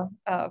Asana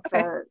Okay.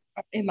 for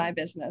in my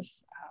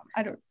business.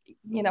 I don't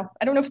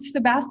know if it's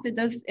the best. It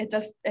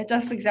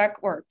does exact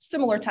or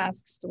similar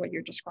tasks to what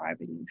you're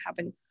describing,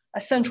 having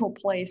a central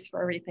place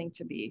for everything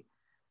to be.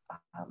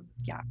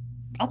 Yeah,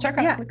 I'll check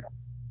out Yeah. Clicker.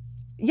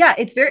 Yeah.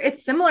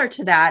 It's similar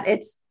to that.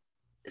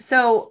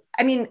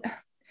 I mean,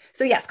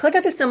 so yes,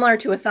 ClickUp is similar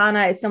to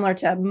Asana. It's similar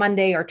to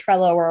Monday or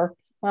Trello or,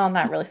 well,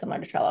 not really similar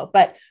to Trello,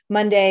 but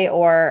Monday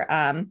or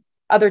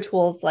other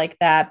tools like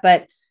that.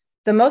 But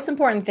the most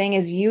important thing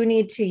is you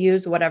need to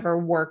use whatever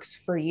works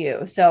for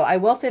you. So I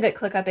will say that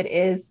ClickUp, it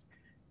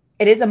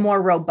is a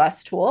more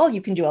robust tool.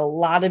 You can do a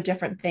lot of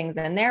different things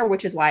in there,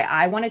 which is why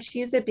I wanted to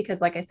use it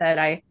because, like I said,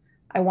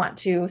 I want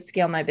to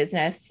scale my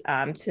business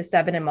to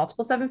 7 and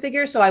multiple 7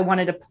 figures. So I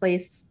wanted a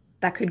place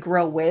that could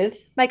grow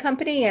with my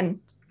company. And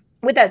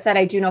with that said,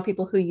 I do know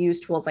people who use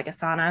tools like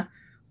Asana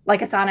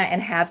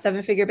and have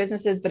 7-figure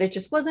businesses, but it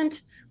just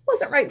wasn't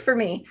right for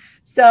me.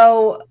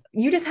 So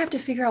you just have to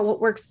figure out what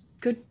works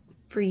good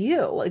for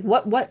you. Like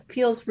what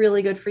feels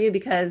really good for you,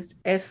 because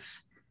if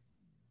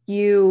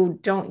you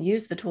don't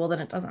use the tool, then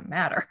it doesn't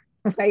matter.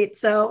 Right.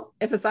 So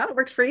if Asana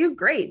works for you,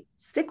 great,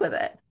 stick with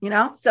it,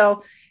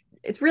 So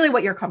it's really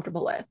what you're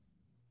comfortable with.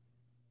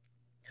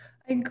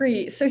 I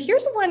agree. So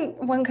here's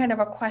one kind of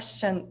a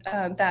question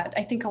that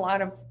I think a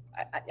lot of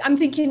I'm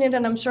thinking it,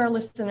 and I'm sure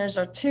listeners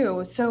are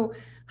too. So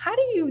how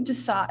do you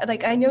decide?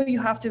 Like, I know you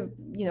have to,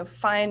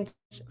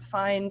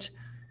 find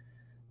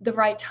the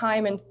right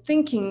time and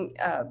thinking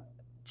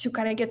to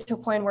kind of get to a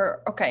point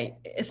where, okay,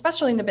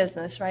 especially in the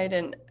business, right?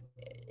 And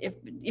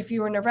if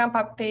you're in a ramp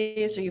up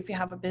phase, or if you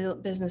have a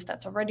business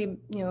that's already,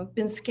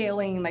 been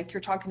scaling, like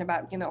you're talking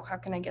about, how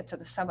can I get to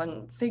the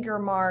 7-figure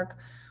mark?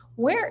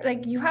 Where,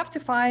 like, you have to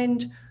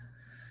find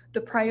the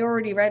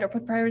priority, right? Or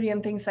put priority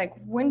on things like,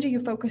 when do you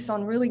focus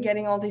on really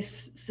getting all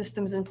these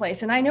systems in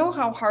place? And I know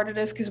how hard it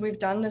is, because we've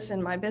done this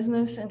in my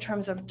business in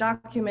terms of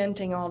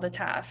documenting all the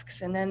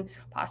tasks and then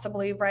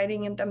possibly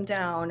writing them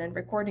down and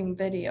recording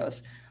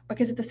videos.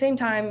 Because at the same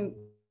time,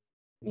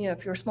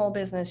 if you're a small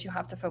business, you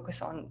have to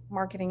focus on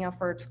marketing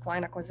efforts,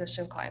 client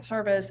acquisition, client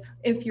service.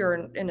 If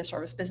you're in a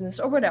service business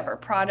or whatever,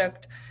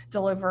 product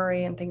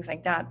delivery and things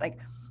like that, like,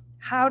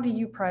 how do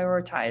you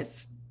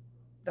prioritize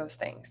those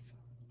things?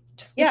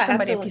 Just give Yeah,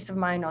 somebody absolutely. a peace of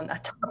mind on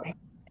that topic.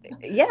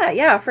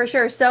 Yeah, for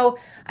sure. So,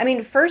 I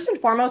mean, first and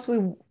foremost,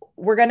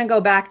 we're going to go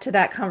back to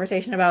that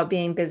conversation about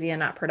being busy and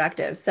not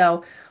productive.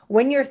 So,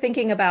 when you're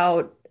thinking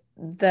about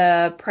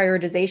the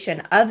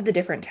prioritization of the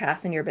different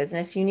tasks in your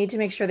business, you need to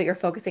make sure that you're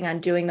focusing on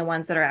doing the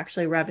ones that are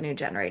actually revenue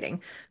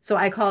generating. So,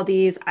 I call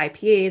these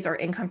IPAs, or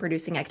income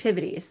producing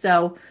activities.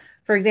 So,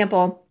 for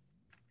example,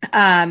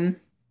 um,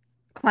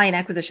 client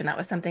acquisition, that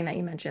was something that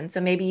you mentioned.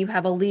 So maybe you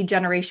have a lead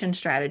generation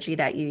strategy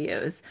that you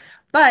use,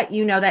 but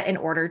you know that in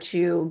order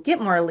to get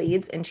more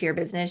leads into your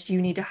business,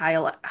 you need to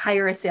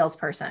hire a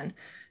salesperson.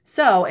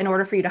 So in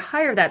order for you to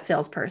hire that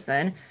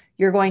salesperson,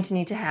 you're going to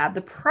need to have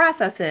the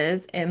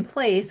processes in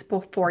place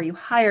before you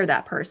hire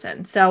that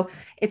person. So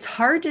it's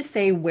hard to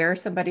say where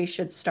somebody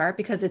should start,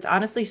 because it's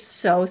honestly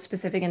so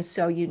specific and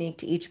so unique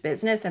to each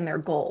business and their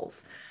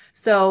goals.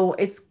 So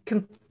it's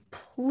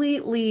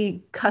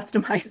completely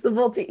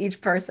customizable to each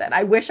person.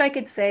 I wish I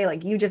could say,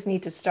 like, you just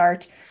need to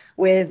start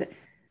with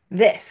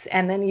this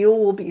and then you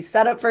will be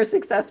set up for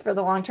success for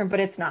the long term, but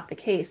it's not the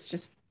case,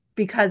 just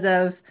because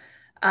of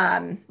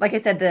like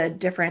I said, the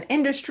different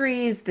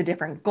industries, the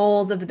different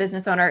goals of the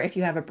business owner. If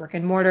you have a brick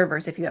and mortar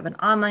versus if you have an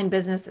online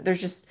business,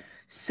 there's just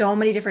so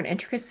many different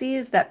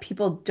intricacies that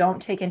people don't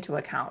take into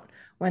account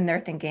when they're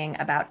thinking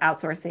about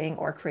outsourcing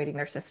or creating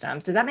their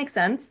systems. Does that make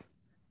sense?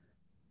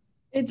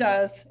 It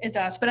does. It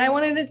does. But I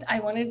wanted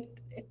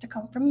it to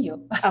come from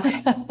you.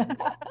 Okay.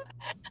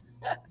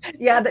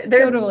 Yeah,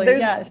 Totally.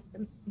 Yes.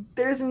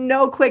 there's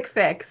no quick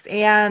fix,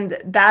 and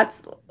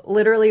that's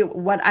literally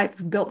what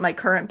I've built my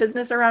current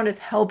business around, is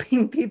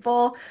helping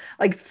people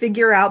like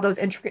figure out those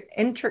I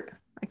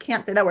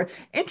can't say that word,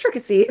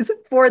 intricacies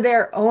for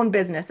their own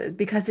businesses,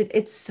 because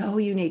it's so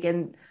unique.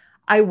 And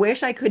I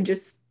wish I could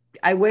just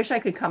I wish I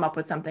could come up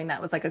with something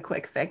that was like a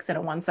quick fix and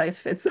a one size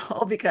fits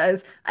all,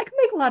 because I could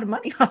make a lot of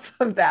money off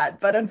of that,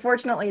 but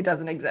unfortunately it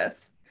doesn't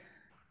exist.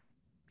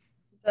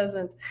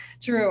 Doesn't.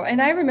 True.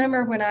 And I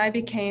remember when I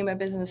became a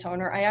business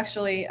owner, I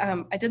actually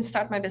I didn't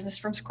start my business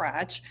from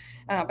scratch,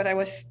 but I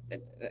was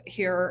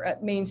here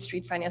at Main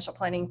Street Financial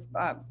Planning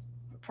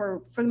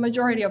for the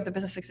majority of the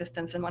business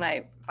existence. And when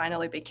I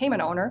finally became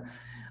an owner,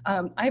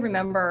 I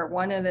remember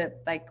one of the,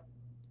 like,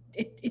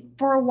 it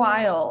for a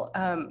while.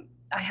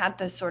 I had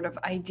this sort of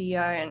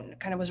idea and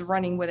kind of was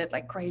running with it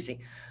like crazy.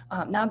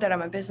 Now that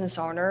I'm a business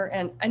owner,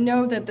 and I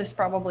know that this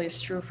probably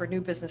is true for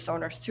new business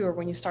owners too, or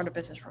when you start a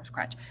business from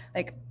scratch,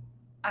 like,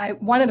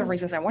 one of the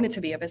reasons I wanted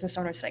to be a business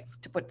owner is like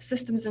to put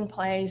systems in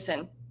place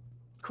and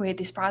create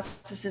these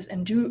processes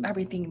and do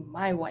everything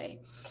my way.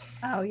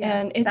 Oh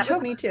yeah, And that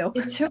was me too.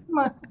 it took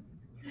my,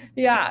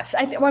 yes,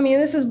 well, I mean,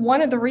 this is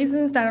one of the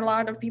reasons that a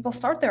lot of people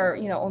start their,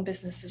 own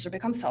businesses or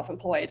become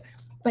self-employed.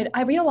 But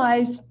I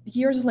realized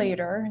years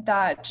later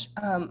that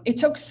it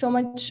took so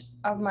much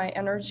of my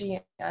energy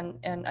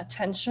and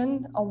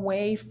attention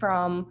away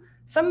from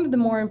some of the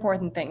more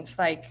important things,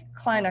 like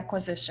client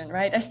acquisition,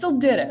 right? I still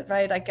did it,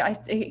 right? Like,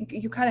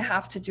 you kind of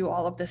have to do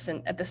all of this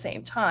at the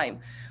same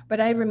time.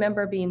 But I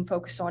remember being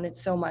focused on it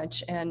so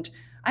much. And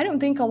I don't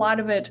think a lot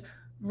of it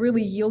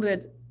really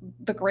yielded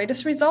the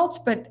greatest results,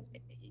 but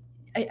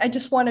I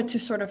just wanted to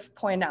sort of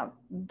point out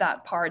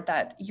that part,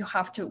 that you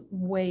have to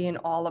weigh in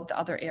all of the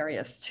other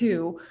areas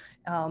too,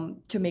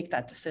 to make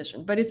that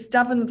decision. But it's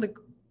definitely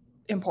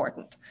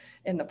important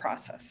in the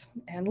process.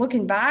 And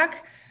looking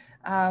back,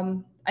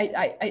 I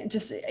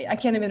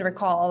can't even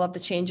recall all of the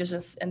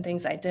changes and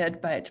things I did,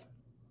 but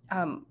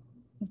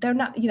they're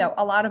not,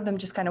 a lot of them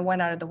just kind of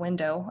went out of the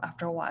window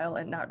after a while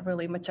and not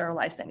really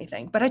materialized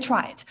anything. But I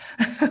tried.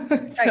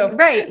 Right, So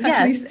right, at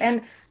yes. least.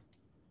 And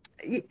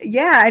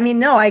yeah, I mean,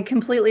 no, I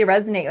completely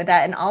resonate with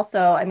that. And also,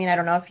 I mean, I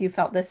don't know if you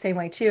felt the same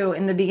way too.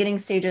 In the beginning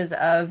stages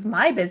of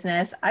my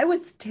business, I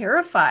was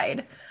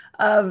terrified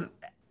of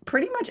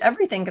pretty much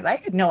everything, because I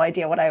had no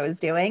idea what I was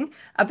doing.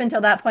 Up until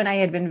that point, I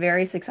had been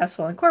very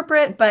successful in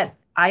corporate, but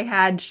I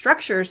had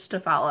structures to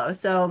follow.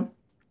 So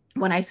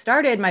when I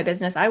started my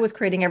business, I was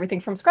creating everything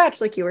from scratch,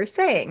 like you were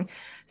saying.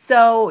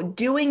 So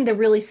doing the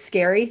really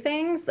scary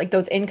things, like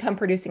those income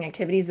producing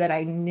activities that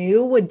I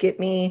knew would get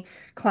me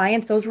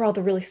clients, those were all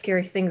the really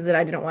scary things that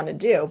I didn't want to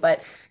do.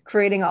 But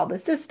creating all the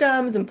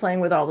systems and playing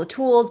with all the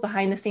tools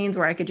behind the scenes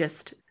where I could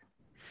just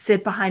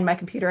sit behind my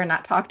computer and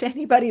not talk to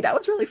anybody, that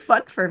was really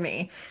fun for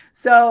me.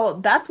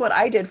 So that's what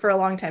I did for a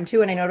long time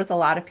too. And I noticed a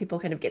lot of people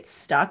kind of get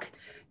stuck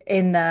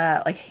in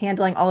the like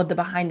handling all of the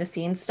behind the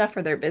scenes stuff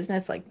for their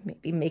business, like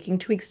maybe making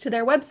tweaks to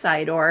their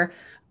website or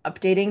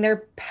updating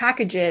their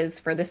packages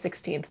for the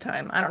 16th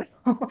time. I don't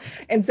know.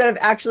 Instead of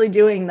actually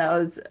doing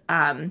those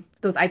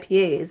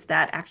IPAs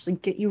that actually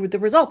get you the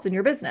results in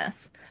your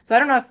business. So I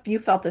don't know if you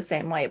felt the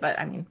same way, but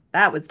I mean,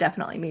 that was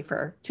definitely me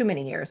for too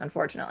many years,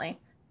 unfortunately.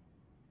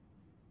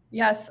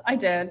 Yes, I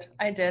did.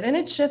 I did. And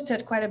it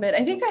shifted quite a bit.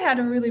 I think I had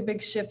a really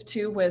big shift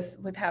too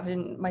with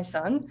having my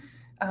son.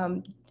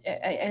 And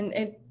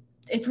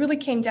it really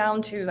came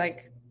down to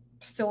like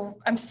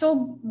I'm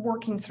still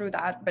working through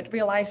that, but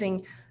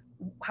realizing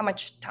how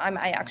much time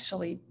I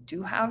actually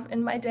do have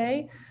in my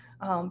day.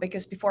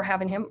 Because before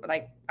having him,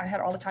 like I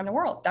had all the time in the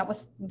world. That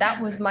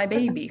was my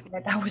baby.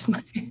 Right? That was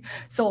my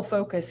sole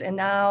focus. And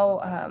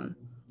now,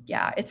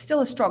 yeah, it's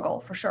still a struggle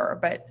for sure.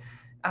 But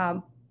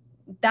um,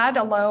 that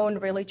alone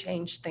really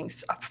changed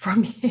things up for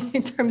me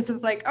in terms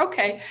of like,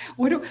 okay,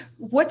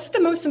 what's the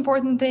most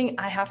important thing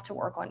I have to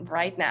work on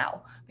right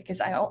now?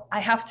 Because I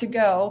have to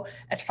go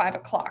at 5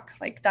 o'clock.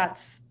 Like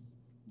that's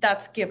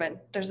given.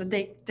 There's a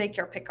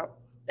daycare pickup,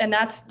 and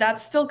that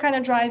still kind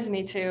of drives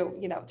me to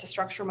to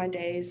structure my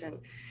days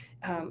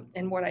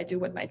and what I do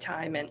with my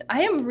time. And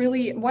I am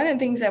really one of the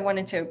things I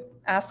wanted to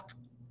ask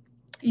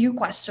you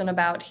question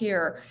about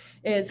here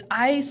is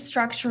I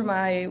structure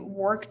my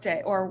work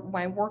day or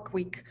my work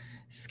week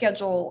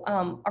schedule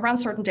around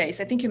certain days.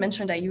 I think you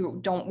mentioned that you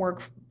don't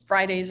work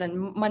Fridays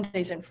and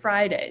Mondays and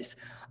Fridays.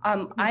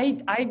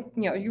 I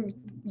you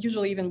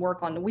usually even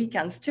work on the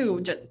weekends too,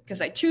 just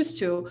because I choose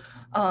to,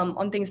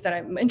 on things that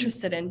I'm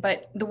interested in.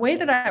 But the way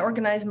that I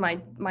organize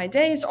my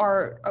days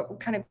are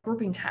kind of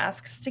grouping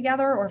tasks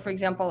together. Or for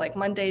example, like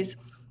Mondays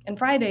and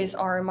Fridays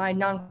are my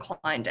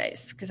non-client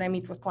days because I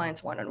meet with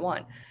clients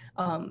one-on-one.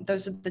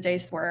 Those are the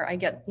days where I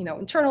get,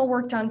 internal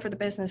work done for the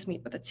business,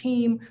 meet with the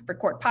team,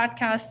 record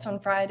podcasts on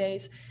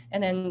Fridays.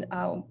 And then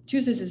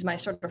Tuesdays is my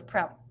sort of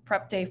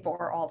prep day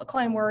for all the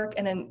client work.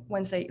 And then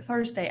Wednesday,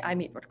 Thursday, I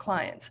meet with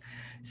clients.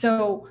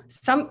 So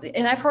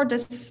and I've heard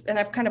this and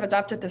I've kind of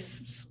adopted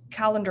this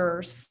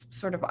calendar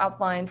sort of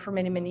outline for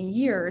many, many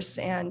years.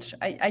 And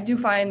I do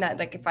find that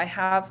like if I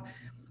have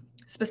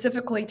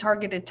specifically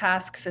targeted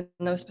tasks in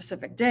those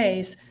specific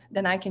days,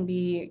 then I can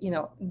be,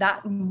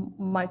 that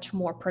much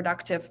more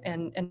productive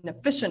and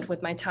efficient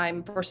with my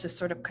time versus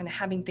sort of kind of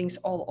having things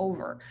all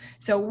over.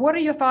 So what are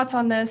your thoughts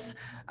on this?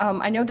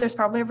 I know there's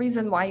probably a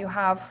reason why you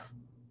have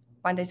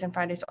Mondays and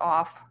Fridays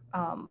off,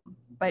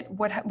 but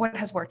what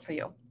has worked for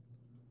you?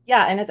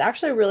 Yeah, and it's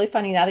actually really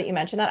funny now that you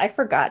mentioned that. I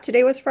forgot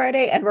today was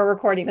Friday and we're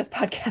recording this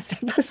podcast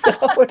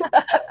episode.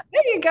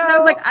 There you I was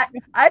go. like,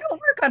 I don't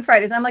work on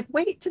Fridays. I'm like,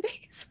 wait,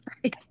 today is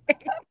Friday.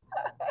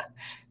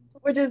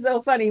 Which is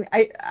so funny.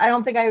 I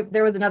don't think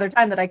there was another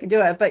time that I could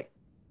do it, but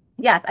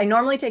yes, I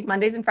normally take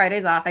Mondays and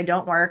Fridays off. I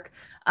don't work.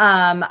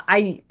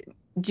 I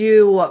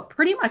do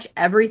pretty much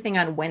everything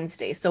on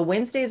Wednesdays. So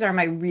Wednesdays are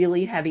my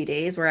really heavy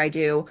days where I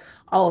do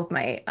all of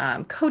my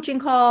coaching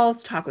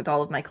calls, talk with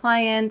all of my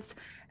clients,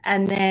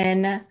 and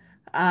then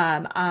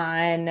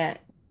on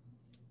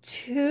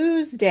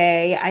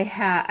Tuesday,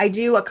 I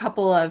do a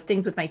couple of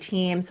things with my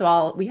team.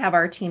 So we have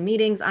our team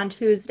meetings on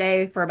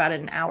Tuesday for about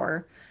an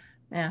hour,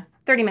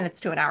 30 minutes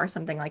to an hour,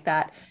 something like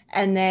that.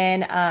 And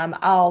then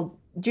I'll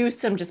do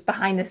some just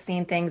behind the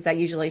scene things that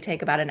usually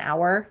take about an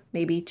hour,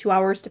 maybe 2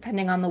 hours,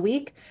 depending on the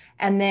week.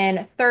 And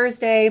then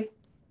Thursday,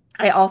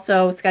 I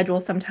also schedule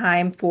some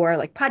time for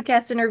like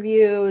podcast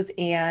interviews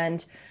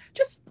and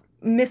just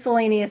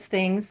miscellaneous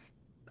things.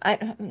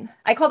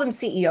 I call them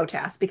CEO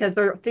tasks because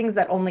they're things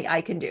that only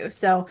I can do.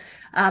 So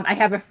I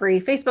have a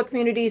free Facebook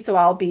community, so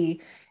I'll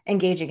be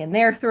engaging in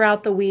there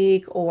throughout the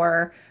week,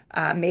 or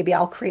maybe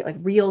I'll create like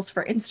reels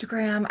for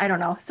Instagram. I don't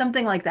know,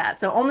 something like that.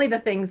 So only the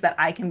things that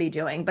I can be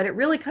doing, but it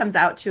really comes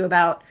out to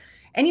about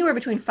anywhere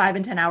between 5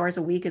 and 10 hours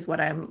a week is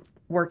what I'm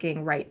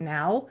working right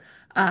now.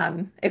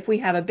 If we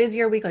have a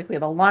busier week, like we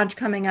have a launch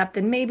coming up,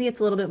 then maybe it's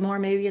a little bit more,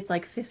 maybe it's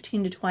like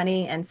 15 to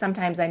 20. And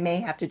sometimes I may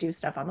have to do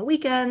stuff on the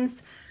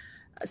weekends.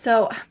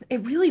 So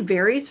it really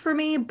varies for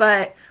me,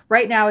 but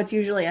right now it's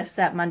usually a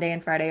set Monday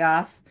and Friday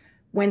off.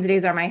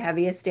 Wednesdays are my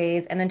heaviest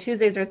days, and then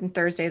Tuesdays and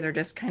Thursdays are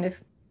just kind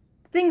of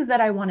things that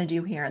I want to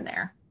do here and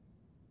there.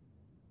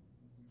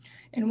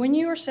 And when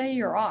you say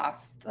you're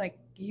off, like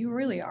you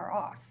really are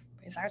off.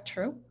 Is that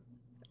true?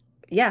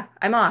 Yeah,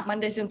 I'm off.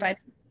 Mondays and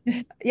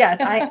Fridays.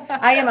 Yes,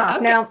 I am off.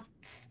 Okay. Now,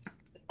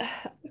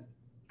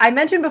 I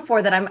mentioned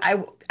before that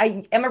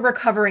I am a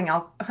recovering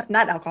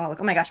not alcoholic.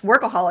 Oh my gosh,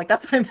 workaholic.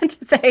 That's what I meant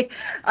to say.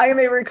 I am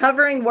a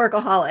recovering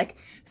workaholic.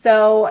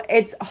 So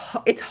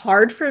it's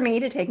hard for me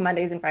to take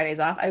Mondays and Fridays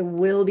off. I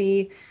will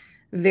be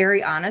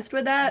very honest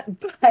with that.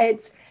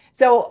 But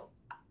so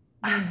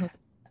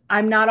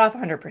I'm not off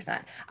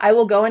 100%. I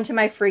will go into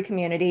my free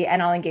community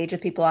and I'll engage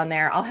with people on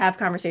there. I'll have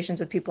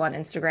conversations with people on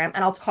Instagram and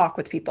I'll talk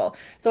with people.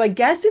 So I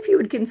guess if you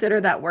would consider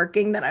that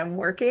working, then I'm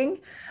working.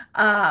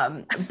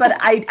 But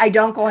I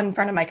don't go in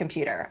front of my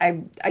computer.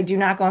 I do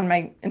not go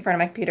in front of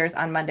my computers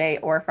on Monday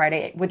or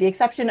Friday, with the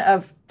exception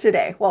of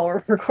today while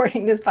we're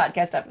recording this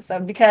podcast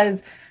episode,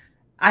 because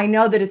I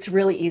know that it's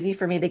really easy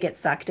for me to get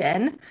sucked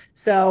in.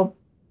 So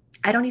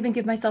I don't even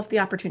give myself the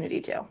opportunity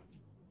to.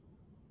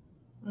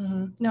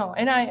 No,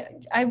 and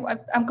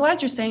I'm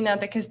glad you're saying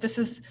that, because this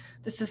is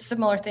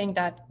similar thing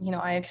that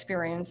I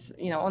experience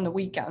on the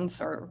weekends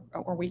or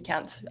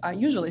weekends,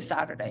 usually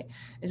Saturday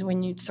is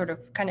when you sort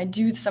of kind of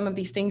do some of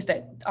these things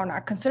that are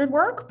not considered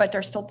work, but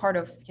they're still part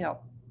of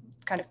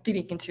kind of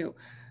feeding into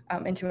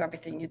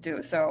everything you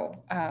do. So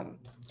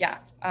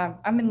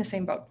I'm in the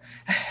same boat.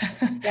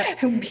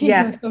 Being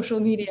on social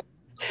media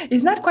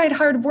is not quite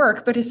hard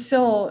work, but it's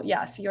still,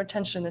 yes, your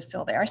attention is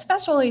still there,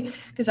 especially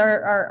because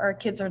our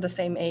kids are the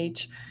same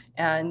age,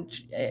 and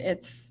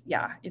it's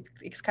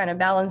kind of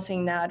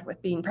balancing that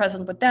with being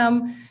present with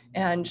them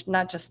and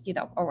not just,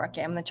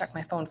 okay, I'm going to check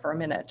my phone for a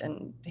minute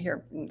and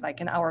here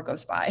like an hour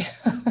goes by.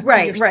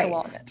 Right.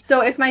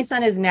 So if my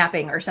son is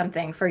napping or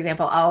something, for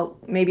example, I'll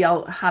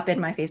hop in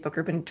my Facebook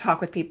group and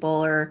talk with people,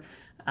 or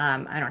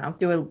I don't know,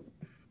 do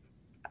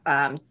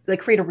like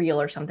create a reel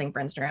or something for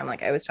Instagram,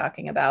 like I was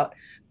talking about,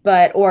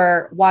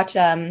 or watch,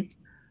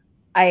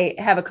 I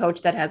have a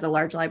coach that has a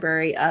large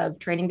library of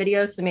training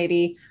videos. So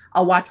maybe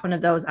I'll watch one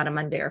of those on a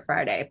Monday or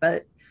Friday,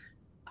 but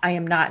I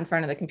am not in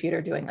front of the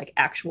computer doing like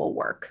actual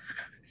work.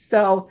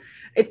 So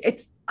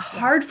it's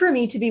hard for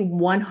me to be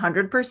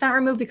 100%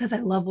 removed, because I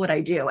love what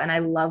I do and I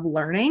love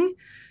learning.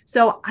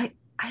 So I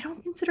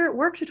don't consider it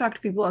work to talk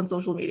to people on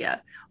social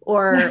media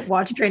or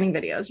watch training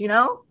videos,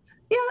 Yeah.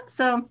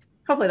 So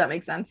hopefully that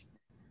makes sense.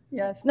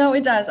 Yes, no,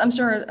 it does. I'm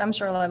sure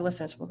a lot of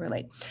listeners will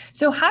relate.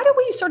 So how do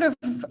we sort of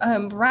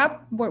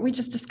wrap what we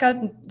just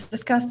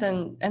discussed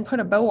and put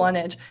a bow on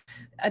it?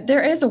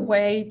 There is a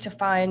way to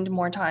find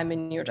more time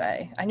in your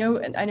day. I know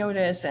it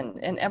is,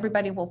 and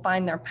everybody will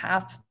find their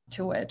path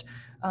to it.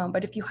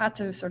 But if you had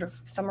to sort of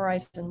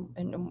summarize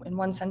in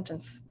one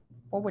sentence,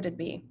 what would it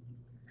be?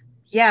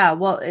 Yeah,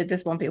 well,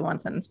 this won't be one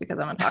sentence because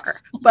I'm a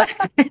talker, but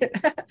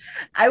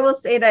I will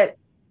say that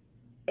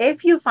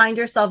if you find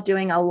yourself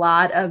doing a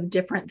lot of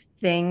different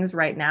things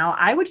right now,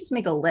 I would just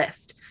make a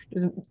list.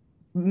 Just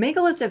make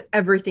a list of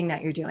everything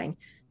that you're doing,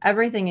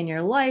 everything in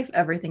your life,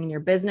 everything in your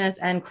business,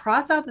 and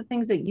cross out the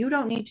things that you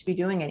don't need to be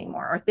doing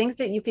anymore, or things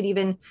that you could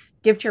even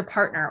give to your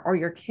partner or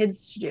your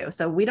kids to do.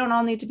 So we don't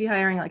all need to be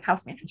hiring like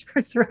house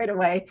managers right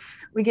away.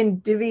 We can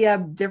divvy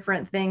up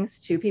different things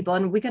to people,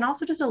 and we can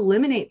also just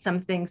eliminate some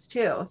things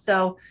too.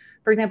 So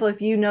for example,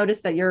 if you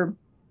notice that you're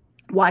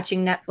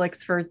watching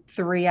Netflix for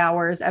 3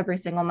 hours every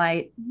single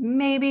night,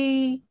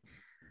 maybe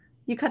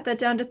you cut that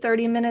down to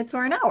 30 minutes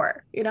or an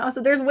hour, so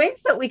there's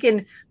ways that we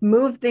can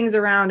move things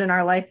around in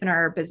our life and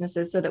our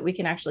businesses so that we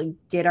can actually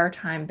get our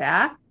time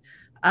back.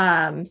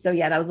 So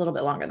yeah, that was a little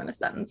bit longer than a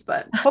sentence,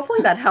 but hopefully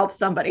that helps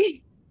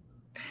somebody.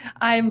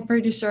 I'm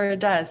pretty sure it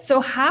does.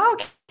 So how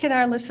can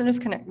our listeners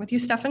connect with you,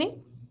 Stephanie?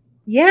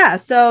 Yeah,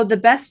 so the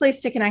best place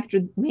to connect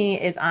with me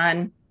is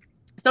on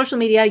social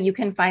media. You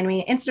can find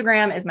me.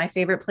 Instagram is my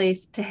favorite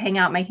place to hang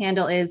out. My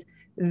handle is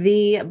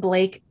The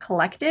Blake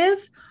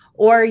Collective,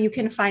 or you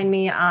can find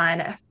me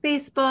on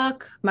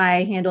Facebook.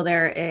 My handle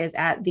there is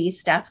at The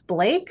Steph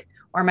Blake,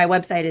 or my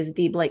website is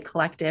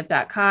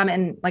theblakecollective.com.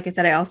 And like I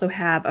said, I also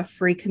have a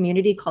free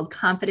community called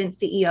Confident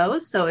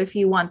CEOs. So if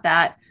you want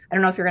that, I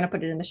don't know if you're going to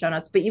put it in the show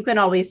notes, but you can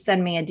always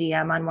send me a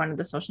DM on one of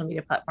the social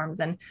media platforms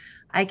and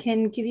I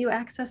can give you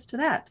access to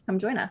that. Come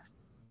join us.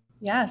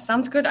 Yeah,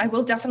 sounds good. I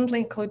will definitely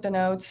include the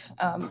notes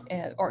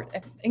or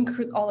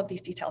include all of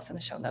these details in the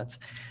show notes.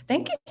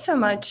 Thank you so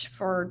much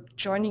for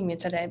joining me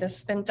today. This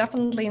has been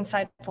definitely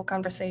insightful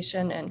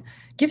conversation, and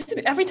gives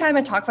me, every time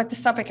I talk about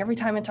this topic, every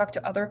time I talk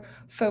to other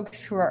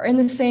folks who are in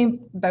the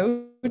same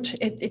boat,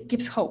 it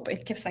gives hope.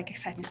 It gives like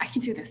excitement. I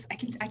can do this. I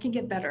can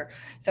get better.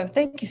 So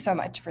thank you so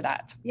much for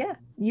that. Yeah,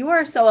 you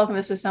are so welcome.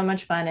 This was so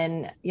much fun.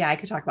 And yeah, I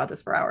could talk about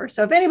this for hours.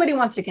 So if anybody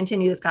wants to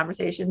continue this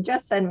conversation,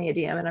 just send me a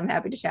DM and I'm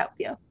happy to chat with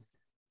you.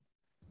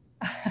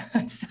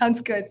 Sounds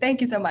good.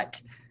 Thank you so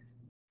much.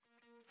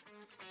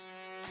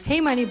 Hey,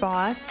 Money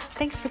Boss.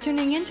 Thanks for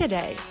tuning in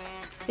today.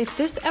 If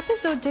this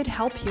episode did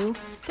help you,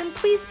 then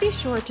please be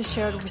sure to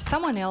share it with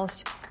someone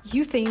else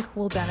you think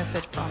will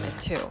benefit from it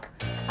too.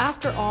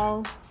 After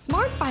all,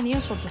 smart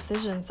financial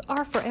decisions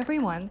are for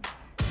everyone.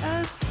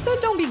 So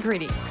don't be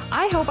greedy.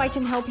 I hope I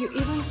can help you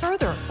even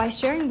further by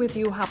sharing with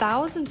you how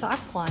thousands of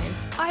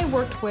clients I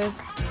worked with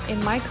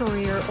in my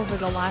career over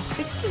the last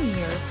 16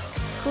 years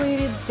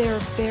created their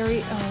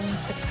very own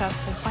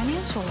successful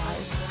financial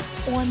lives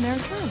on their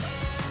terms.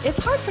 It's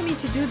hard for me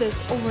to do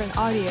this over an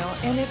audio,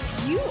 and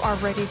if you are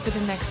ready for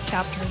the next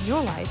chapter in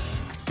your life,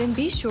 then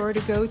be sure to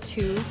go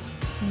to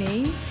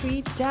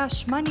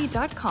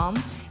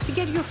mainstreet-money.com to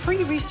get your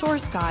free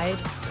resource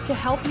guide to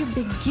help you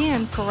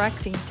begin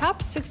correcting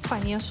top 6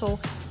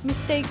 financial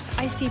mistakes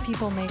I see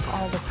people make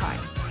all the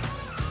time.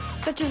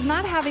 such as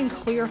not having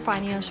clear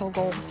financial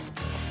goals,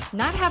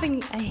 not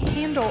having a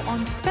handle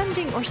on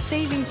spending or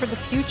saving for the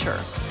future,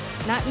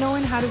 not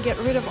knowing how to get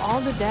rid of all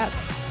the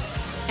debts,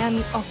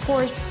 and of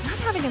course, not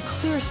having a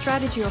clear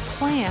strategy or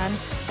plan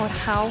on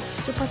how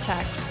to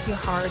protect your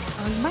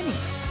hard-earned money.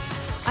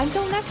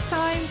 Until next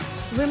time,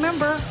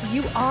 remember,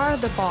 you are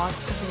the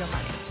boss of your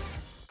money.